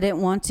 He's like, well, I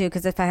didn't want to,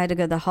 because if I had to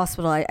go to the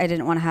hospital, I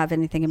didn't want to have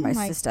anything in my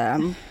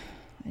system.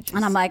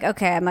 And I'm like,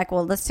 okay. I'm like,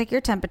 well, let's take your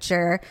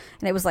temperature.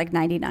 And it was like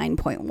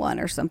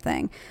 99.1 or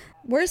something.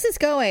 Where's this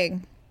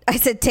going? I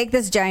said, take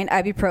this giant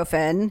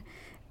ibuprofen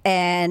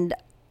and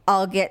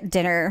I'll get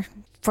dinner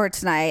for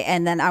tonight,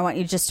 and then I want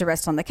you just to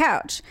rest on the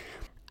couch.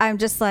 I'm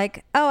just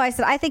like, oh, I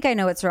said, I think I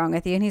know what's wrong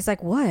with you. And he's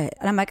like, what?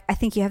 And I'm like, I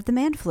think you have the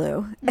man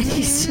flu. And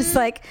he's just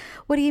like,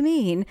 what do you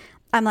mean?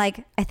 I'm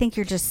like, I think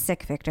you're just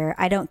sick, Victor.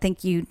 I don't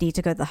think you need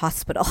to go to the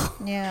hospital.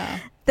 Yeah.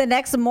 The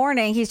next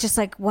morning, he's just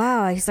like,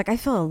 wow. He's like, I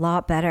feel a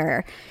lot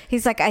better.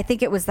 He's like, I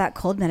think it was that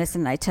cold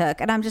medicine I took.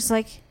 And I'm just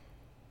like,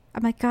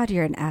 God,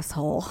 you're an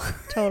asshole.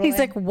 Totally. He's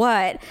like,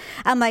 what?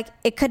 I'm like,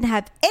 it couldn't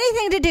have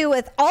anything to do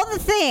with all the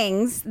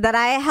things that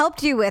I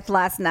helped you with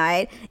last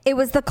night. It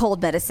was the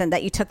cold medicine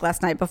that you took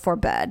last night before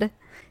bed.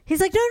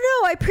 He's like, no,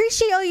 I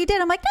appreciate all you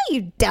did. I'm like, no,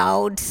 you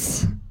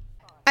don't.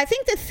 I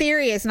think the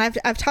theory is, and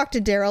I've talked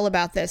to Daryl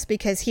about this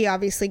because he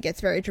obviously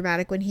gets very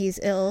dramatic when he's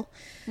ill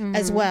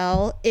as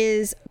well,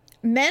 is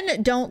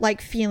men don't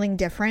like feeling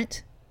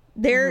different.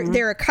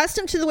 They're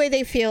accustomed to the way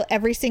they feel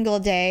every single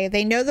day.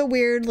 They know the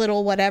weird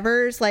little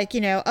whatevers, like,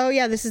 you know, oh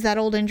yeah, this is that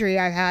old injury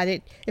I've had.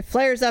 It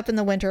flares up in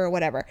the winter or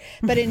whatever.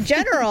 But in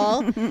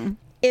general,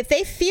 if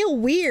they feel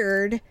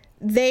weird,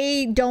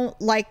 they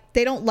don't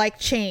like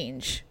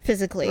change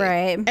physically.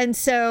 Right. And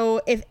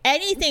so if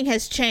anything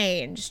has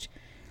changed,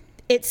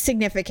 it's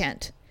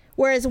significant.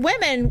 Whereas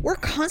women, we're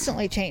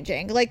constantly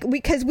changing. Like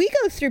because we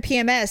go through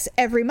PMS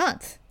every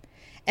month.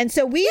 And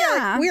so we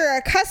are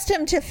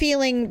accustomed to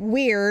feeling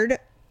weird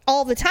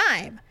all the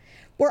time,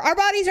 where our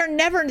bodies are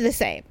never the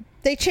same.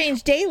 They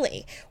change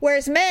daily.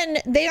 Whereas men,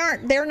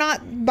 they're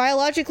not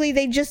biologically,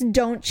 they just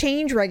don't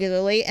change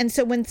regularly. And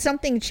so when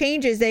something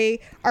changes,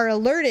 they are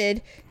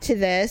alerted to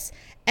this,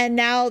 and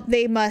now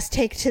they must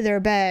take to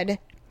their bed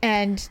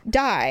and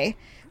die,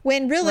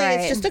 when really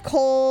it's just a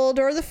cold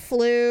or the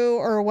flu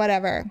or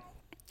whatever.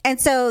 And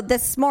so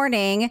this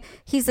morning,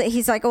 he's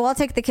like, well, I'll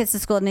take the kids to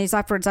school. And he's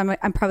afterwards,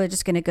 I'm probably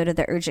just going to go to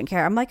the urgent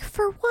care. I'm like,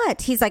 for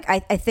what? He's like, I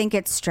think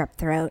it's strep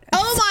throat.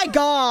 Oh my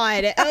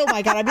God.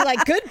 I'd be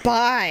like,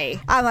 goodbye.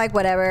 I'm like,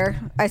 whatever.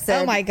 I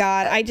said, oh my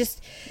God. I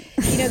just,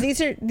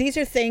 these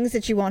are things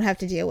that you won't have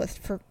to deal with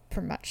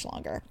for much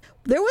longer.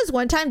 There was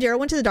one time Daryl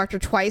went to the doctor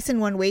twice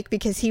in 1 week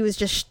because he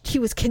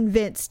was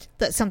convinced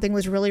that something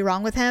was really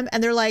wrong with him.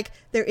 And they're like,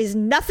 there is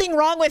nothing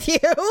wrong with you.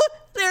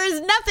 There is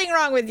nothing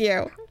wrong with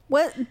you.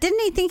 What, didn't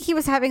he think he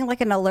was having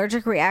like an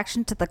allergic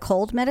reaction to the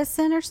cold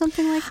medicine or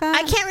something like that?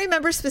 I can't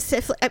remember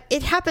specifically.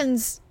 It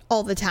happens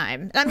all the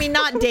time. I mean,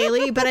 not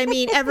daily, but I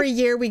mean, every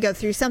year we go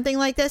through something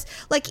like this.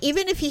 Like,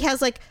 even if he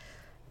has like,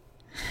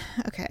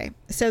 okay,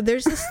 so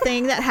there's this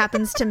thing that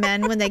happens to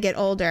men when they get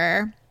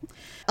older.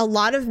 A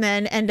lot of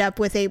men end up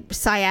with a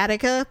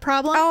sciatica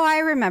problem. Oh, I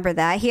remember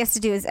that. He has to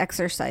do his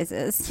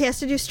exercises. He has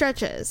to do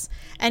stretches.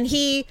 And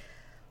he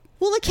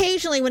will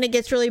occasionally, when it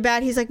gets really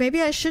bad, he's like,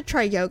 maybe I should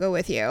try yoga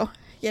with you.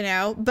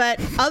 But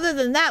other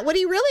than that, what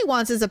he really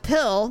wants is a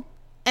pill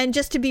and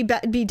just to be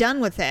done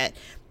with it.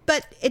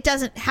 But it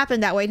doesn't happen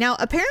that way. Now,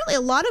 apparently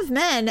a lot of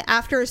men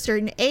after a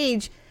certain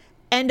age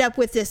end up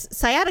with this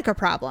sciatica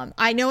problem.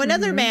 I know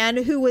another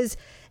man who was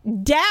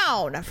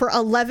down for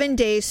 11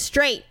 days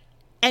straight,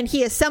 and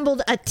he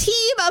assembled a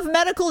team of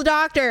medical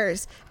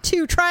doctors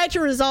to try to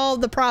resolve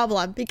the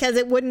problem because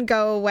it wouldn't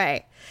go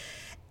away.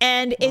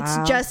 And it's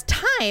just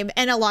time.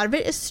 And a lot of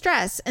it is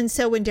stress. And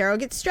so when Daryl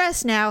gets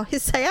stressed now,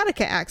 his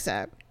sciatica acts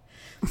up.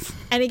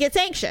 And he gets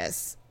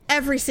anxious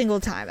every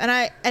single time.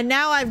 And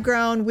now I've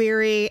grown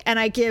weary and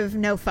I give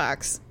no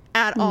fucks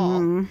at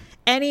all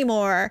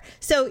anymore.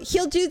 So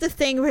he'll do the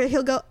thing where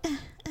he'll go,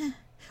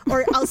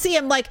 or I'll see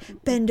him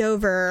like bend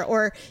over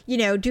or,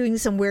 doing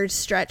some weird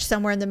stretch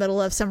somewhere in the middle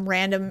of some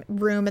random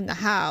room in the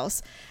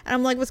house. And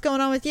I'm like, what's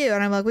going on with you?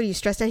 And I'm like, what, are you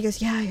stressed out? He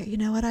goes, yeah, you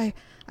know what?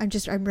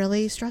 I'm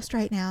really stressed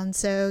right now. And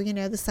so,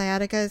 the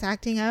sciatica is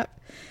acting up.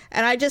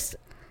 And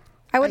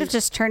I would have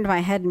just turned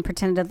my head and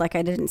pretended like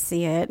I didn't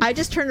see it. I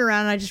just turned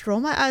around and I just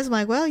rolled my eyes. I'm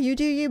like, well, you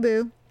do you,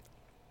 boo.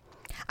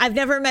 I've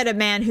never met a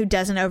man who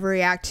doesn't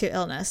overreact to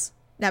illness.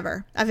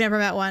 Never. I've never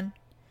met one.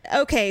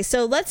 Okay,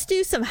 so let's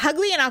do some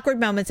ugly and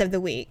awkward moments of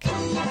the week.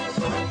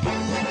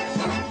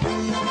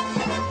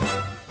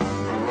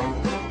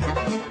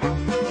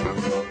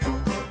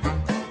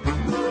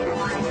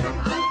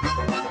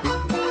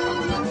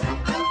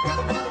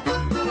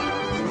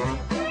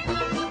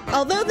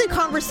 Although the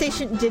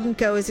conversation didn't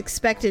go as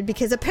expected,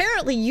 because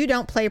apparently you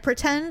don't play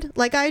pretend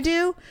like I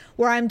do,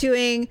 where I'm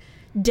doing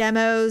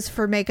demos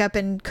for makeup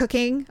and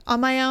cooking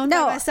on my own.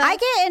 No, I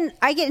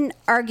get in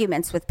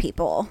arguments with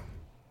people.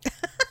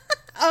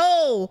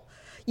 Oh,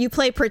 you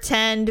play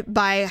pretend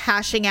by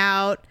hashing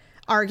out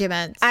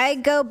arguments. I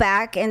go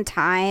back in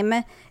time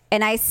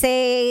and I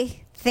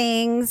say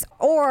things,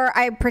 or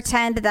I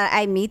pretend that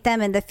I meet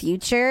them in the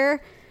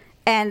future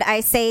and I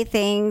say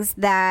things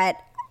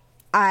that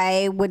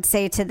I would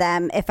say to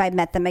them if I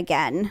met them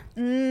again.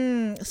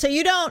 So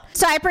you don't...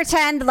 So I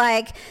pretend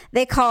like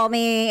they call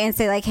me and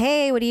say like,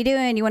 hey, what are you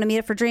doing? You want to meet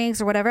up for drinks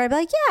or whatever? I'd be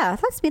like, yeah,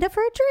 let's meet up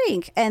for a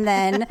drink. And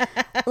then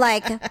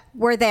like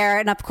we're there.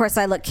 And of course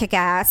I look kick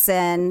ass.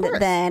 And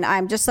then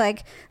I'm just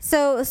like,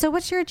 so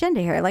what's your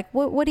agenda here? Like,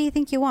 what do you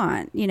think you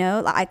want?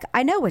 Like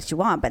I know what you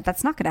want, but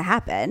that's not going to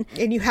happen.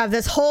 And you have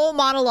this whole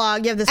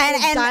monologue. You have this whole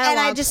dialogue and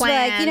I just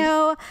planned.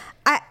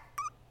 like,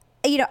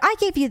 I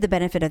gave you the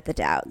benefit of the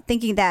doubt,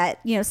 thinking that,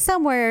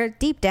 somewhere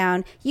deep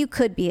down, you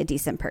could be a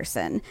decent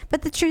person.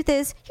 But the truth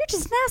is, you're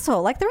just an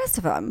asshole like the rest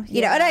of them.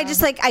 And I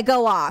just I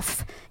go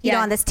off,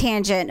 on this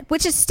tangent,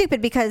 which is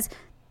stupid because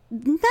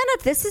none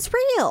of this is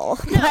real.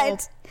 No.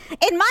 But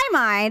in my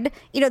mind,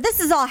 this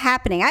is all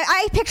happening.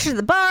 I picture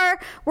the bar.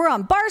 We're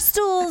on bar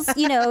stools.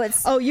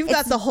 It's you've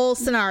got the whole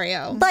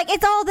scenario.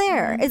 It's all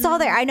there. Mm-hmm. It's all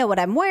there. I know what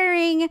I'm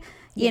wearing.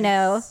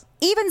 Yes.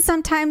 Even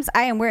sometimes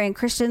I am wearing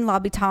Christian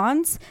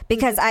Louboutins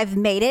because I've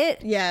made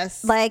it.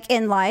 Yes.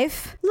 In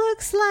life.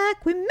 Looks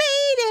like we made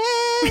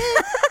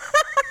it.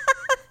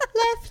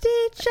 Left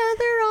each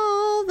other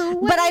all the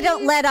way. But I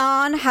don't let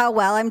on how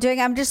well I'm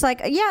doing. I'm just I've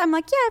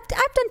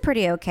done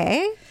pretty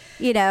okay.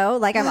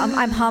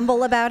 I'm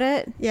humble about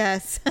it.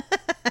 Yes.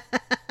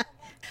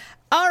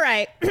 All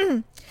right.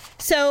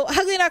 So,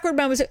 Ugly and Awkward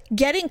Moments,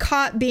 getting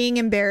caught being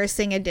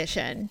embarrassing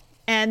edition.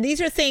 And these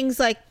are things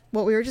like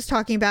what we were just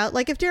talking about.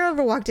 Like if Daryl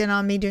ever walked in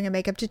on me doing a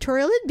makeup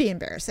tutorial, it'd be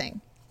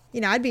embarrassing.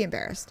 I'd be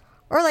embarrassed.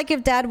 Or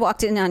if Dad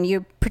walked in on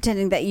you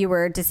pretending that you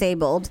were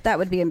disabled, that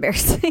would be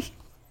embarrassing.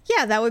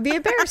 Yeah, that would be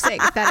embarrassing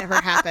if that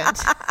ever happened.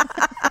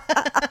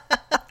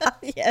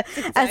 Yes,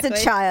 exactly. As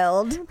a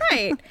child.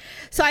 Right.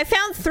 So I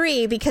found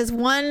 3 because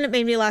one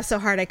made me laugh so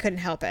hard I couldn't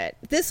help it.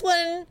 This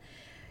one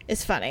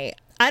is funny.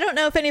 I don't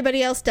know if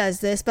anybody else does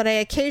this, but I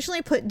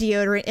occasionally put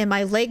deodorant in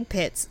my leg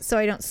pits so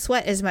I don't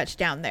sweat as much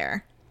down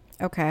there.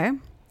 Okay.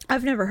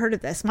 I've never heard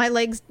of this. My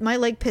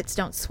leg pits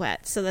don't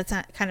sweat, so that's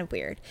kind of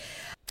weird.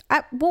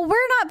 Well,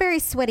 we're not very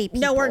sweaty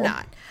people. No, we're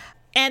not.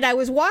 And I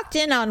was walked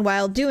in on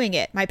while doing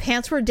it. My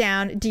pants were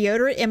down,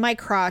 deodorant in my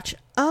crotch.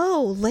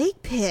 Oh,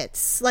 leg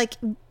pits. Like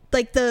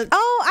the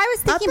I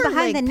was thinking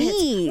behind the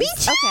knees. Me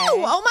too.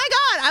 Okay. Oh my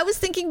God. I was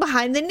thinking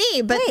behind the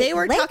knee, but they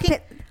were talking.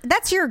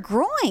 That's your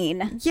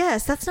groin.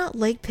 Yes, that's not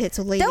leg pits,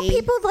 lady. Don't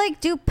people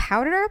do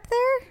powder up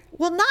there?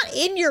 Well,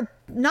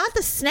 not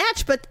the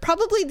snatch, but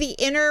probably the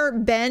inner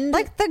bend.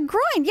 Like the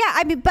groin.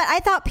 Yeah. But I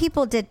thought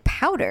people did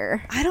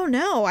powder. I don't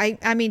know.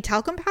 I mean,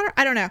 talcum powder?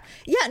 I don't know.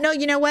 Yeah, no,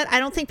 you know what? I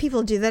don't think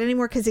people do that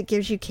anymore because it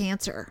gives you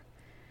cancer.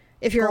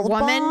 If you're Gold a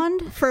woman,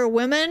 bond? For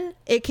women,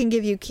 it can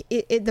give you,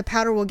 the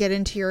powder will get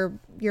into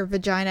your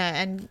vagina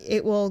and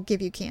it will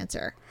give you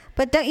cancer.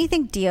 But don't you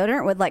think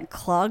deodorant would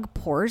clog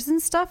pores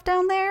and stuff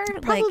down there?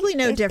 Probably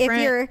no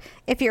different.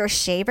 If you're a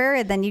shaver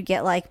and then you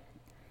get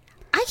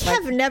I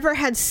have never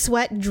had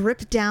sweat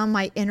drip down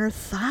my inner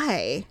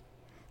thigh.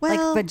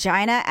 Well,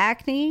 vagina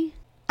acne.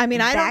 I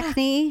mean, I don't.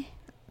 Acne.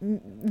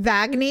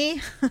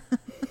 Vagny.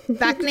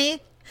 Vacny.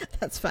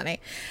 That's funny.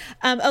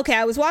 Okay,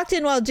 I was walked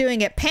in while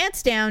doing it.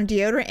 Pants down,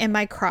 deodorant in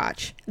my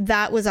crotch.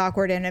 That was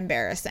awkward and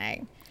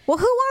embarrassing. Well,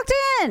 who walked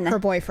in? Her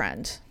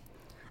boyfriend.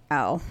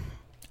 Oh.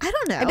 I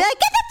don't know. I'd be like,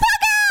 get the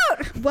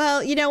fuck out!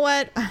 Well, you know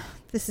what?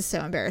 This is so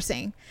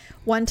embarrassing.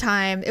 One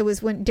time, it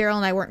was when Daryl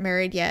and I weren't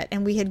married yet,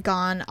 and we had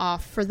gone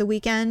off for the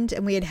weekend,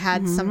 and we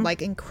had some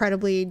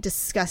incredibly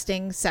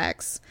disgusting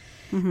sex.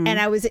 Mm-hmm. And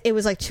it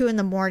was 2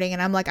 a.m,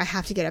 and I'm like, I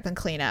have to get up and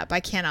clean up.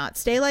 I cannot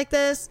stay like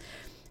this.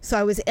 So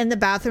I was in the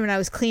bathroom and I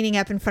was cleaning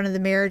up in front of the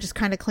mirror, just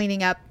kind of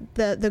cleaning up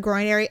the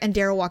groin area, and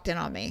Daryl walked in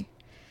on me.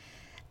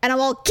 And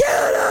I'm all, get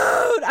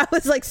out! I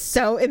was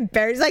so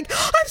embarrassed. I'm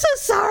so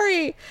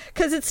sorry.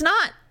 Because it's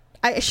not,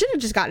 I should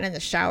have just gotten in the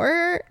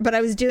shower, but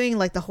I was doing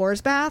the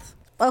horse bath.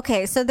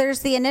 Okay, so there's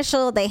the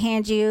initial, they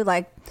hand you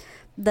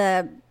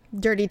the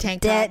dirty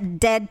tank top,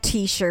 dead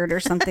t-shirt or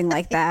something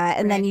like that.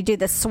 And then you do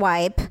the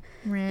swipe,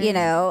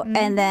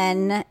 and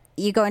then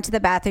you go into the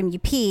bathroom, you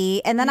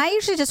pee. And then I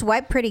usually just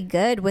wipe pretty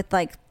good with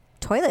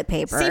toilet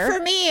paper. See, for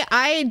me,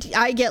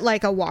 I get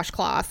a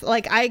washcloth.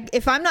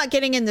 If I'm not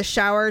getting in the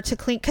shower to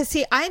clean, because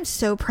see, I'm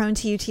so prone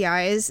to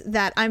UTIs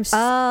that I'm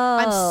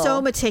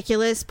so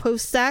meticulous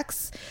post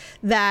sex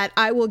that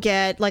I will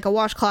get a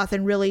washcloth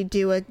and really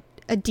do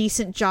a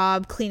decent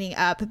job cleaning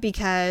up,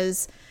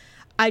 because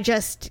I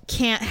just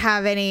can't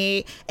have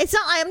any.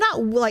 I'm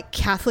not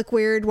Catholic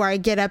weird where I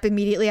get up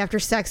immediately after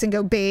sex and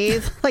go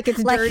bathe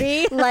it's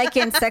dirty. Like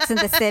in Sex and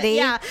the City.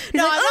 Yeah.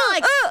 No,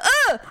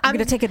 I'm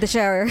going to take the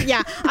shower.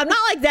 Yeah. I'm not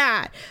like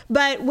that.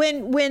 But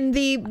when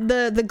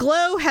the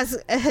glow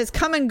has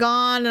come and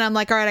gone and I'm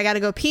like, all right, I got to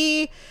go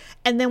pee.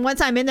 And then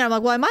once I'm in there, I'm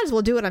like, well, I might as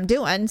well do what I'm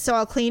doing. So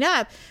I'll clean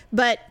up.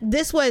 But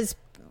this was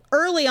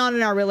early on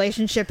in our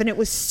relationship, and it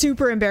was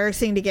super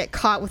embarrassing to get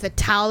caught with a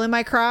towel in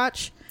my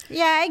crotch.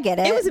 Yeah, I get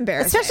it. It was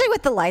embarrassing. Especially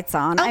with the lights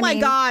on. Oh, my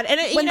God. And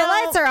when the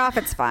lights are off,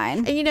 it's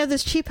fine. And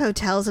those cheap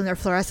hotels and their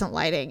fluorescent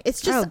lighting,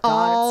 it's just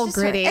all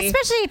gritty.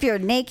 Especially if you're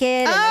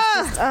naked.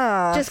 And it's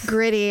just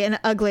gritty and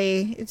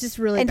ugly. It's just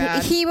really bad.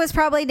 And he was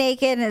probably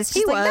naked, and it's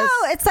just no,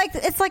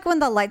 it's like when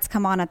the lights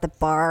come on at the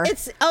bar.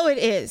 It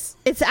is.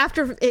 It's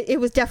after, it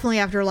was definitely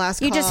after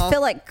last call. You just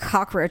feel like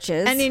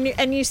cockroaches.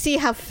 And you see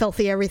how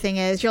filthy everything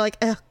is. You're like,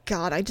 oh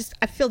God, I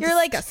feel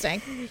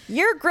disgusting.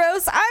 You're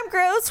gross. I'm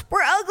gross.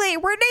 We're ugly.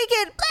 We're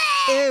naked.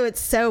 Ew,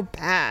 it's so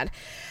bad.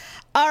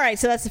 All right,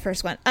 so that's the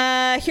first one.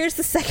 Here's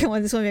the second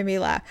one. This one made me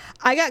laugh.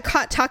 I got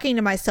caught talking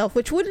to myself,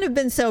 which wouldn't have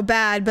been so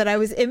bad, but I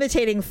was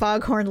imitating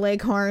Foghorn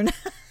Leghorn.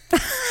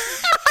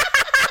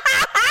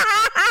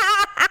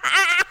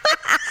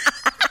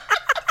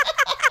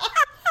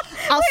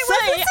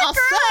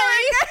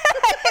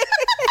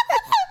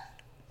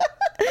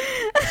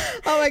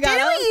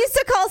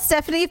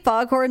 Stephanie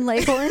Foghorn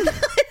Leghorn?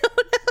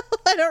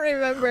 I don't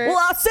remember. Well,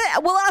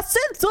 I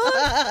said, son.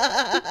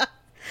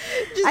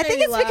 I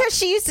think it's because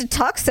she used to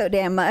talk so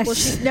damn much.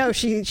 Well,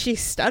 she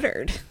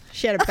stuttered.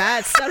 She had a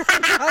bad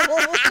stuttering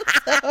problem.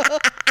 So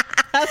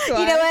that's why.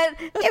 You know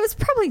what? It was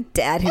probably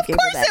Dad who gave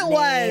her that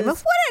name.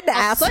 Of course it was. What an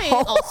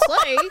asshole.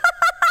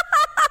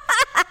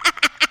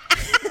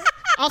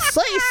 I'll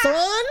say,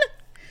 son.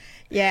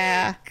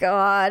 Yeah.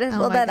 God.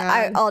 Well, then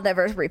I'll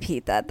never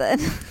repeat that then.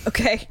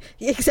 Okay.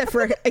 Except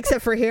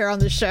for here on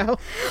the show. Well,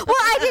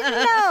 I didn't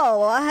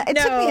know. It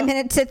took me a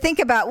minute to think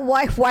about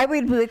why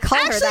we would call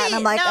her that. And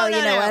I'm like,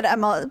 you know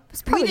what?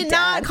 We did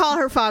not call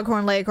her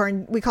Foghorn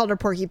Leghorn. We called her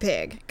Porky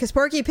Pig because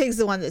Porky Pig's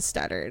the one that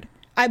stuttered.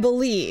 I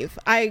believe.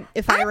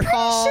 If I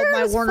recall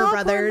my Warner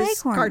Brothers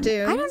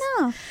cartoons. I don't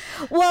know.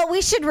 Well,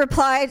 we should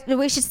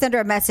send her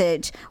a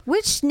message.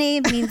 Which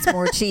name means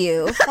more to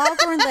you?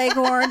 Foghorn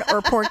Leghorn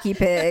or Porky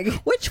Pig?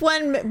 Which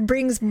one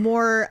brings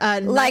more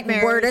like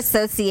word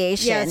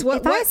association? Yes.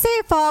 I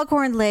say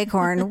Foghorn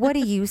Leghorn, what do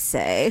you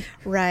say?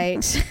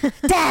 Right.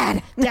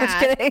 Dad.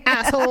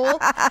 Asshole.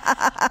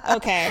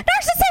 Okay.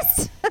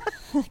 Narcissist.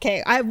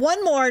 Okay. I have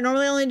one more.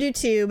 Normally I only do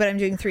 2, but I'm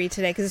doing 3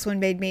 today because this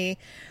one made me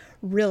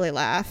really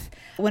laugh.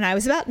 When I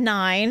was about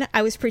 9,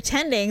 I was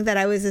pretending that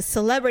I was a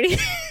celebrity.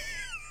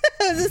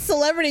 I was a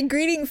celebrity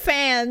greeting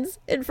fans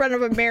in front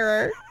of a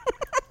mirror.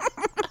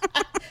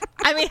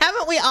 I mean,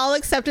 haven't we all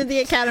accepted the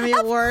Academy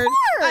Award? Of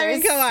course. I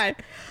mean, come on.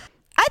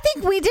 I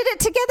think we did it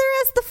together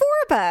as the 4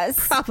 of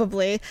us.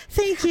 Probably.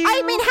 Thank you.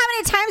 I mean, how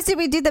many times did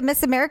we do the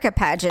Miss America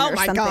pageant or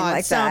something like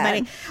that? So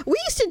many. We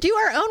used to do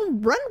our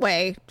own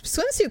runway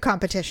swimsuit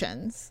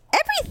competitions.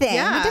 Everything.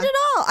 Yeah. We did it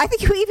all. I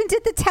think we even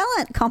did the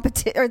talent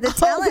competition or the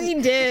talent.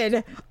 We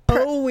did.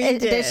 We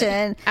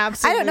edition. Did.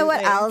 Absolutely. I don't know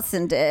what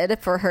Allison did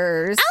for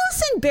hers.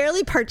 Allison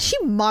barely she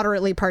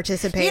moderately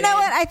participated. You know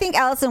what? I think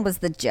Allison was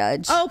the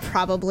judge. Oh,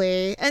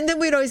 probably. And then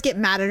we'd always get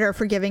mad at her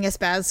for giving us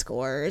bad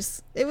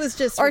scores. It was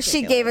just or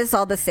ridiculous. She gave us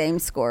all the same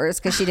scores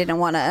because she didn't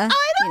want to.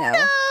 I don't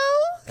know.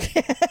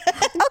 Okay,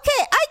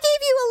 I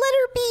gave you a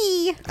letter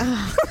B.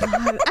 Oh,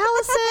 God.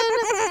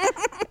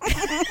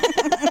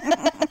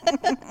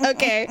 Allison.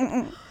 Okay.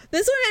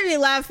 This one made me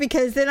laugh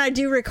because then I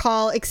do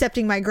recall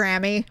accepting my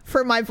Grammy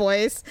for my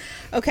voice.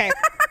 Okay.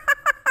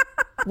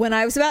 When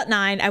I was about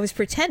 9, I was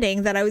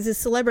pretending that I was a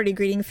celebrity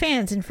greeting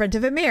fans in front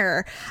of a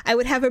mirror. I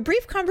would have a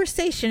brief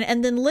conversation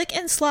and then lick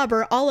and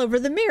slobber all over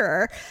the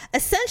mirror,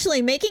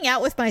 essentially making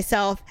out with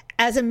myself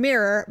as a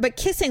mirror, but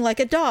kissing like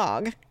a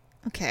dog.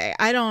 Okay,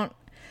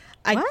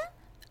 what?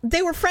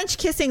 They were French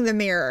kissing the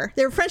mirror.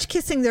 They were French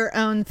kissing their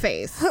own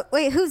face.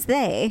 Wait, who's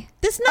they?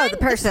 The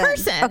person.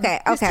 Okay.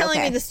 Who's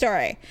telling me the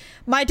story.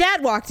 My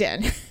dad walked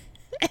in.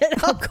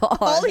 And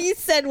all he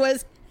said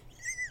was,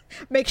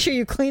 make sure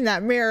you clean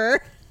that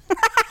mirror. What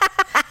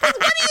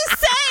do you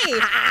say?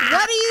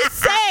 What do you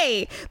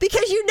say?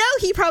 Because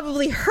he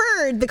probably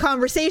heard the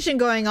conversation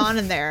going on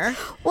in there.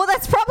 Well,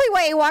 that's probably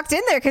why he walked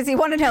in there, because he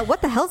wanted to know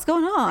what the hell's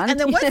going on. And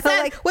then what's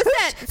that?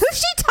 Who's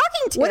she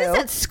talking to? What is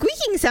that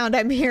squeaking sound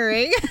I'm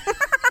hearing?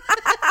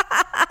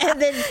 And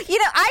then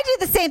I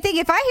do the same thing.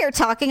 If I hear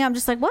talking, I'm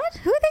just like, what?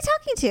 Who are they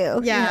talking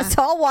to? Yeah.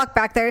 So I'll walk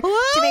back there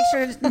to make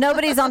sure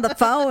nobody's on the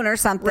phone or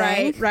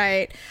something.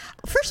 Right.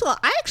 First of all,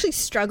 I actually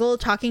struggle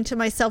talking to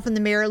myself in the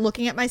mirror,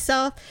 looking at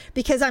myself,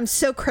 because I'm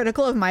so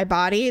critical of my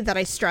body that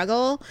I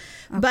struggle.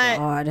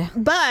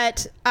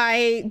 But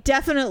I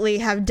definitely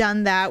have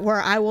done that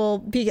where I will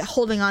be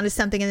holding on to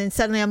something and then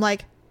suddenly I'm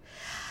like,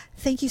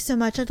 thank you so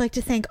much. I'd like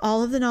to thank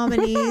all of the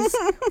nominees.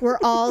 We're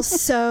all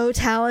so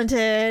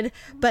talented,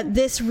 but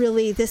this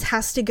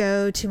has to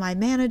go to my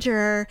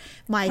manager,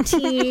 my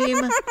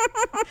team,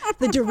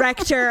 the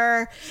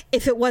director.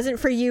 If it wasn't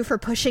for you for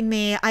pushing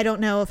me, I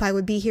don't know if I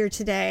would be here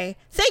today.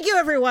 Thank you,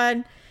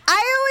 everyone.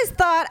 I always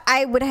thought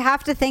I would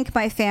have to thank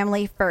my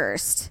family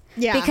first.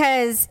 Yeah.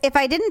 Because if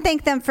I didn't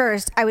thank them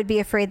first, I would be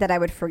afraid that I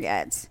would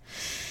forget.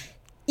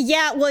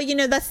 Yeah, well,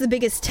 that's the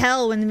biggest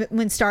tell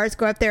when stars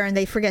go up there and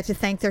they forget to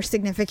thank their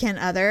significant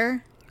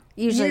other.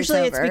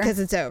 Usually it's because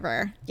it's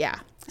over. Yeah.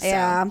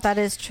 Yeah, that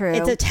is true.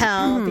 It's a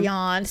tell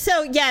beyond.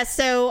 So,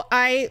 so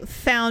I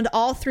found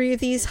all 3 of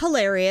these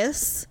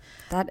hilarious.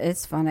 That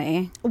is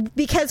funny.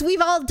 Because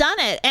we've all done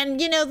it. And,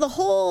 the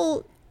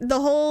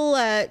whole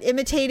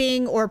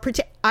imitating or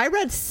I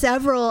read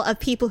several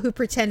of people who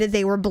pretended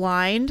they were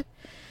blind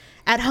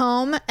at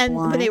home, and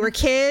when they were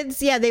kids,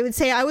 they would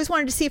say, I always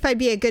wanted to see if I'd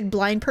be a good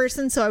blind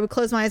person, so I would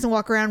close my eyes and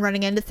walk around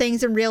running into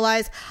things and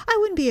realize I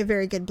wouldn't be a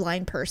very good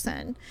blind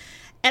person.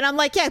 And I'm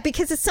like,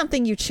 because it's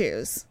something you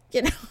choose,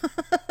 You know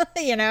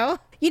what?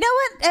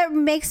 It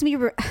makes me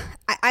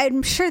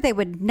I'm sure they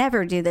would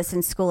never do this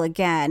in school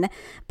again,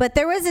 but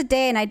there was a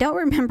day, and I don't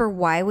remember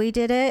why we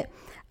did it,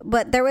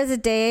 but there was a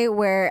day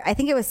where I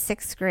think it was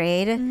 6th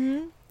grade.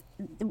 Mm-hmm.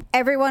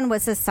 Everyone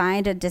was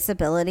assigned a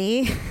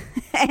disability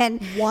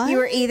and you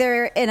were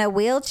either in a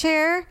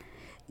wheelchair,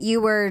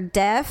 you were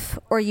deaf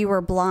or you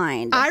were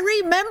blind. I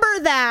remember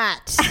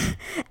that.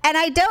 And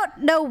I don't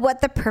know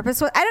what the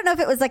purpose was. I don't know if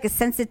it was like a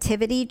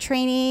sensitivity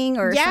training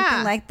or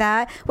something like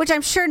that, which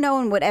I'm sure no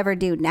one would ever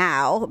do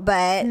now.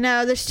 But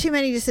no, there's too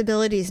many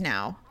disabilities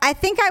now. I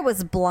think I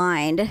was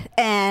blind,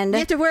 and you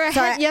have to wear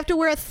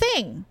a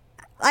thing.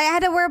 I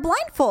had to wear a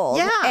blindfold.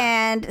 Yeah.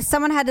 And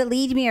someone had to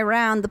lead me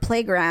around the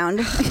playground,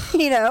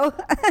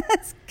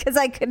 because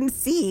I couldn't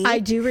see. I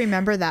do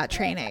remember that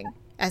training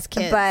as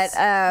kids. But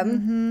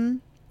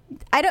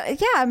I don't.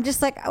 Yeah, I'm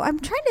just like, I'm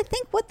trying to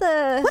think what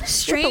the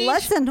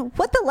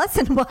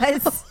lesson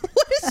was.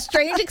 What a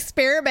strange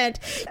experiment.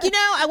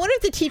 I wonder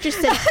if the teacher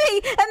said,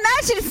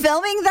 imagine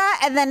filming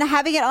that and then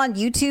having it on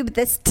YouTube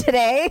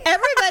today.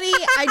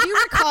 I do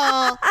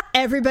recall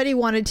everybody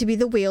wanted to be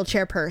the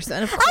wheelchair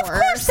person, of course. Of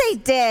course they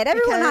did.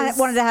 Everyone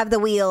wanted to have the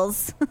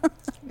wheels.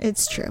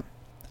 It's true.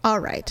 All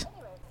right.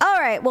 All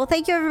right. Well,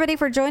 thank you, everybody,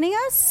 for joining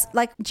us.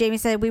 Like Jamie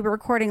said, we were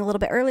recording a little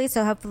bit early,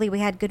 so hopefully we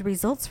had good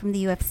results from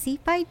the UFC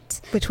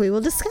fight. Which we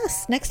will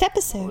discuss next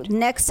episode.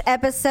 Next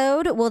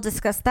episode, we'll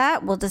discuss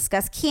that. We'll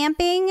discuss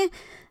camping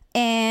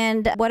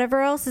and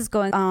whatever else is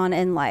going on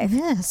in life.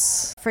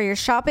 Yes. For your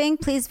shopping,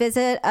 please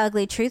visit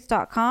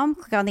uglytruth.com.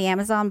 Click on the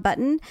Amazon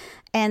button.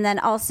 And then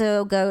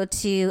also go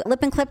to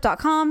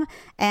lipandclip.com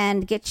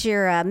and get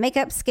your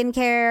makeup,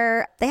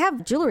 skincare. They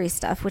have jewelry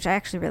stuff, which I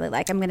actually really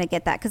like. I'm going to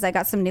get that because I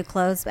got some new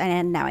clothes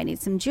and now I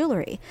need some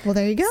jewelry. Well,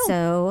 there you go.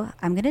 So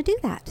I'm going to do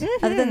that.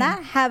 Other than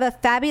that, have a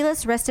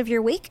fabulous rest of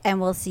your week and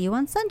we'll see you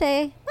on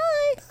Sunday.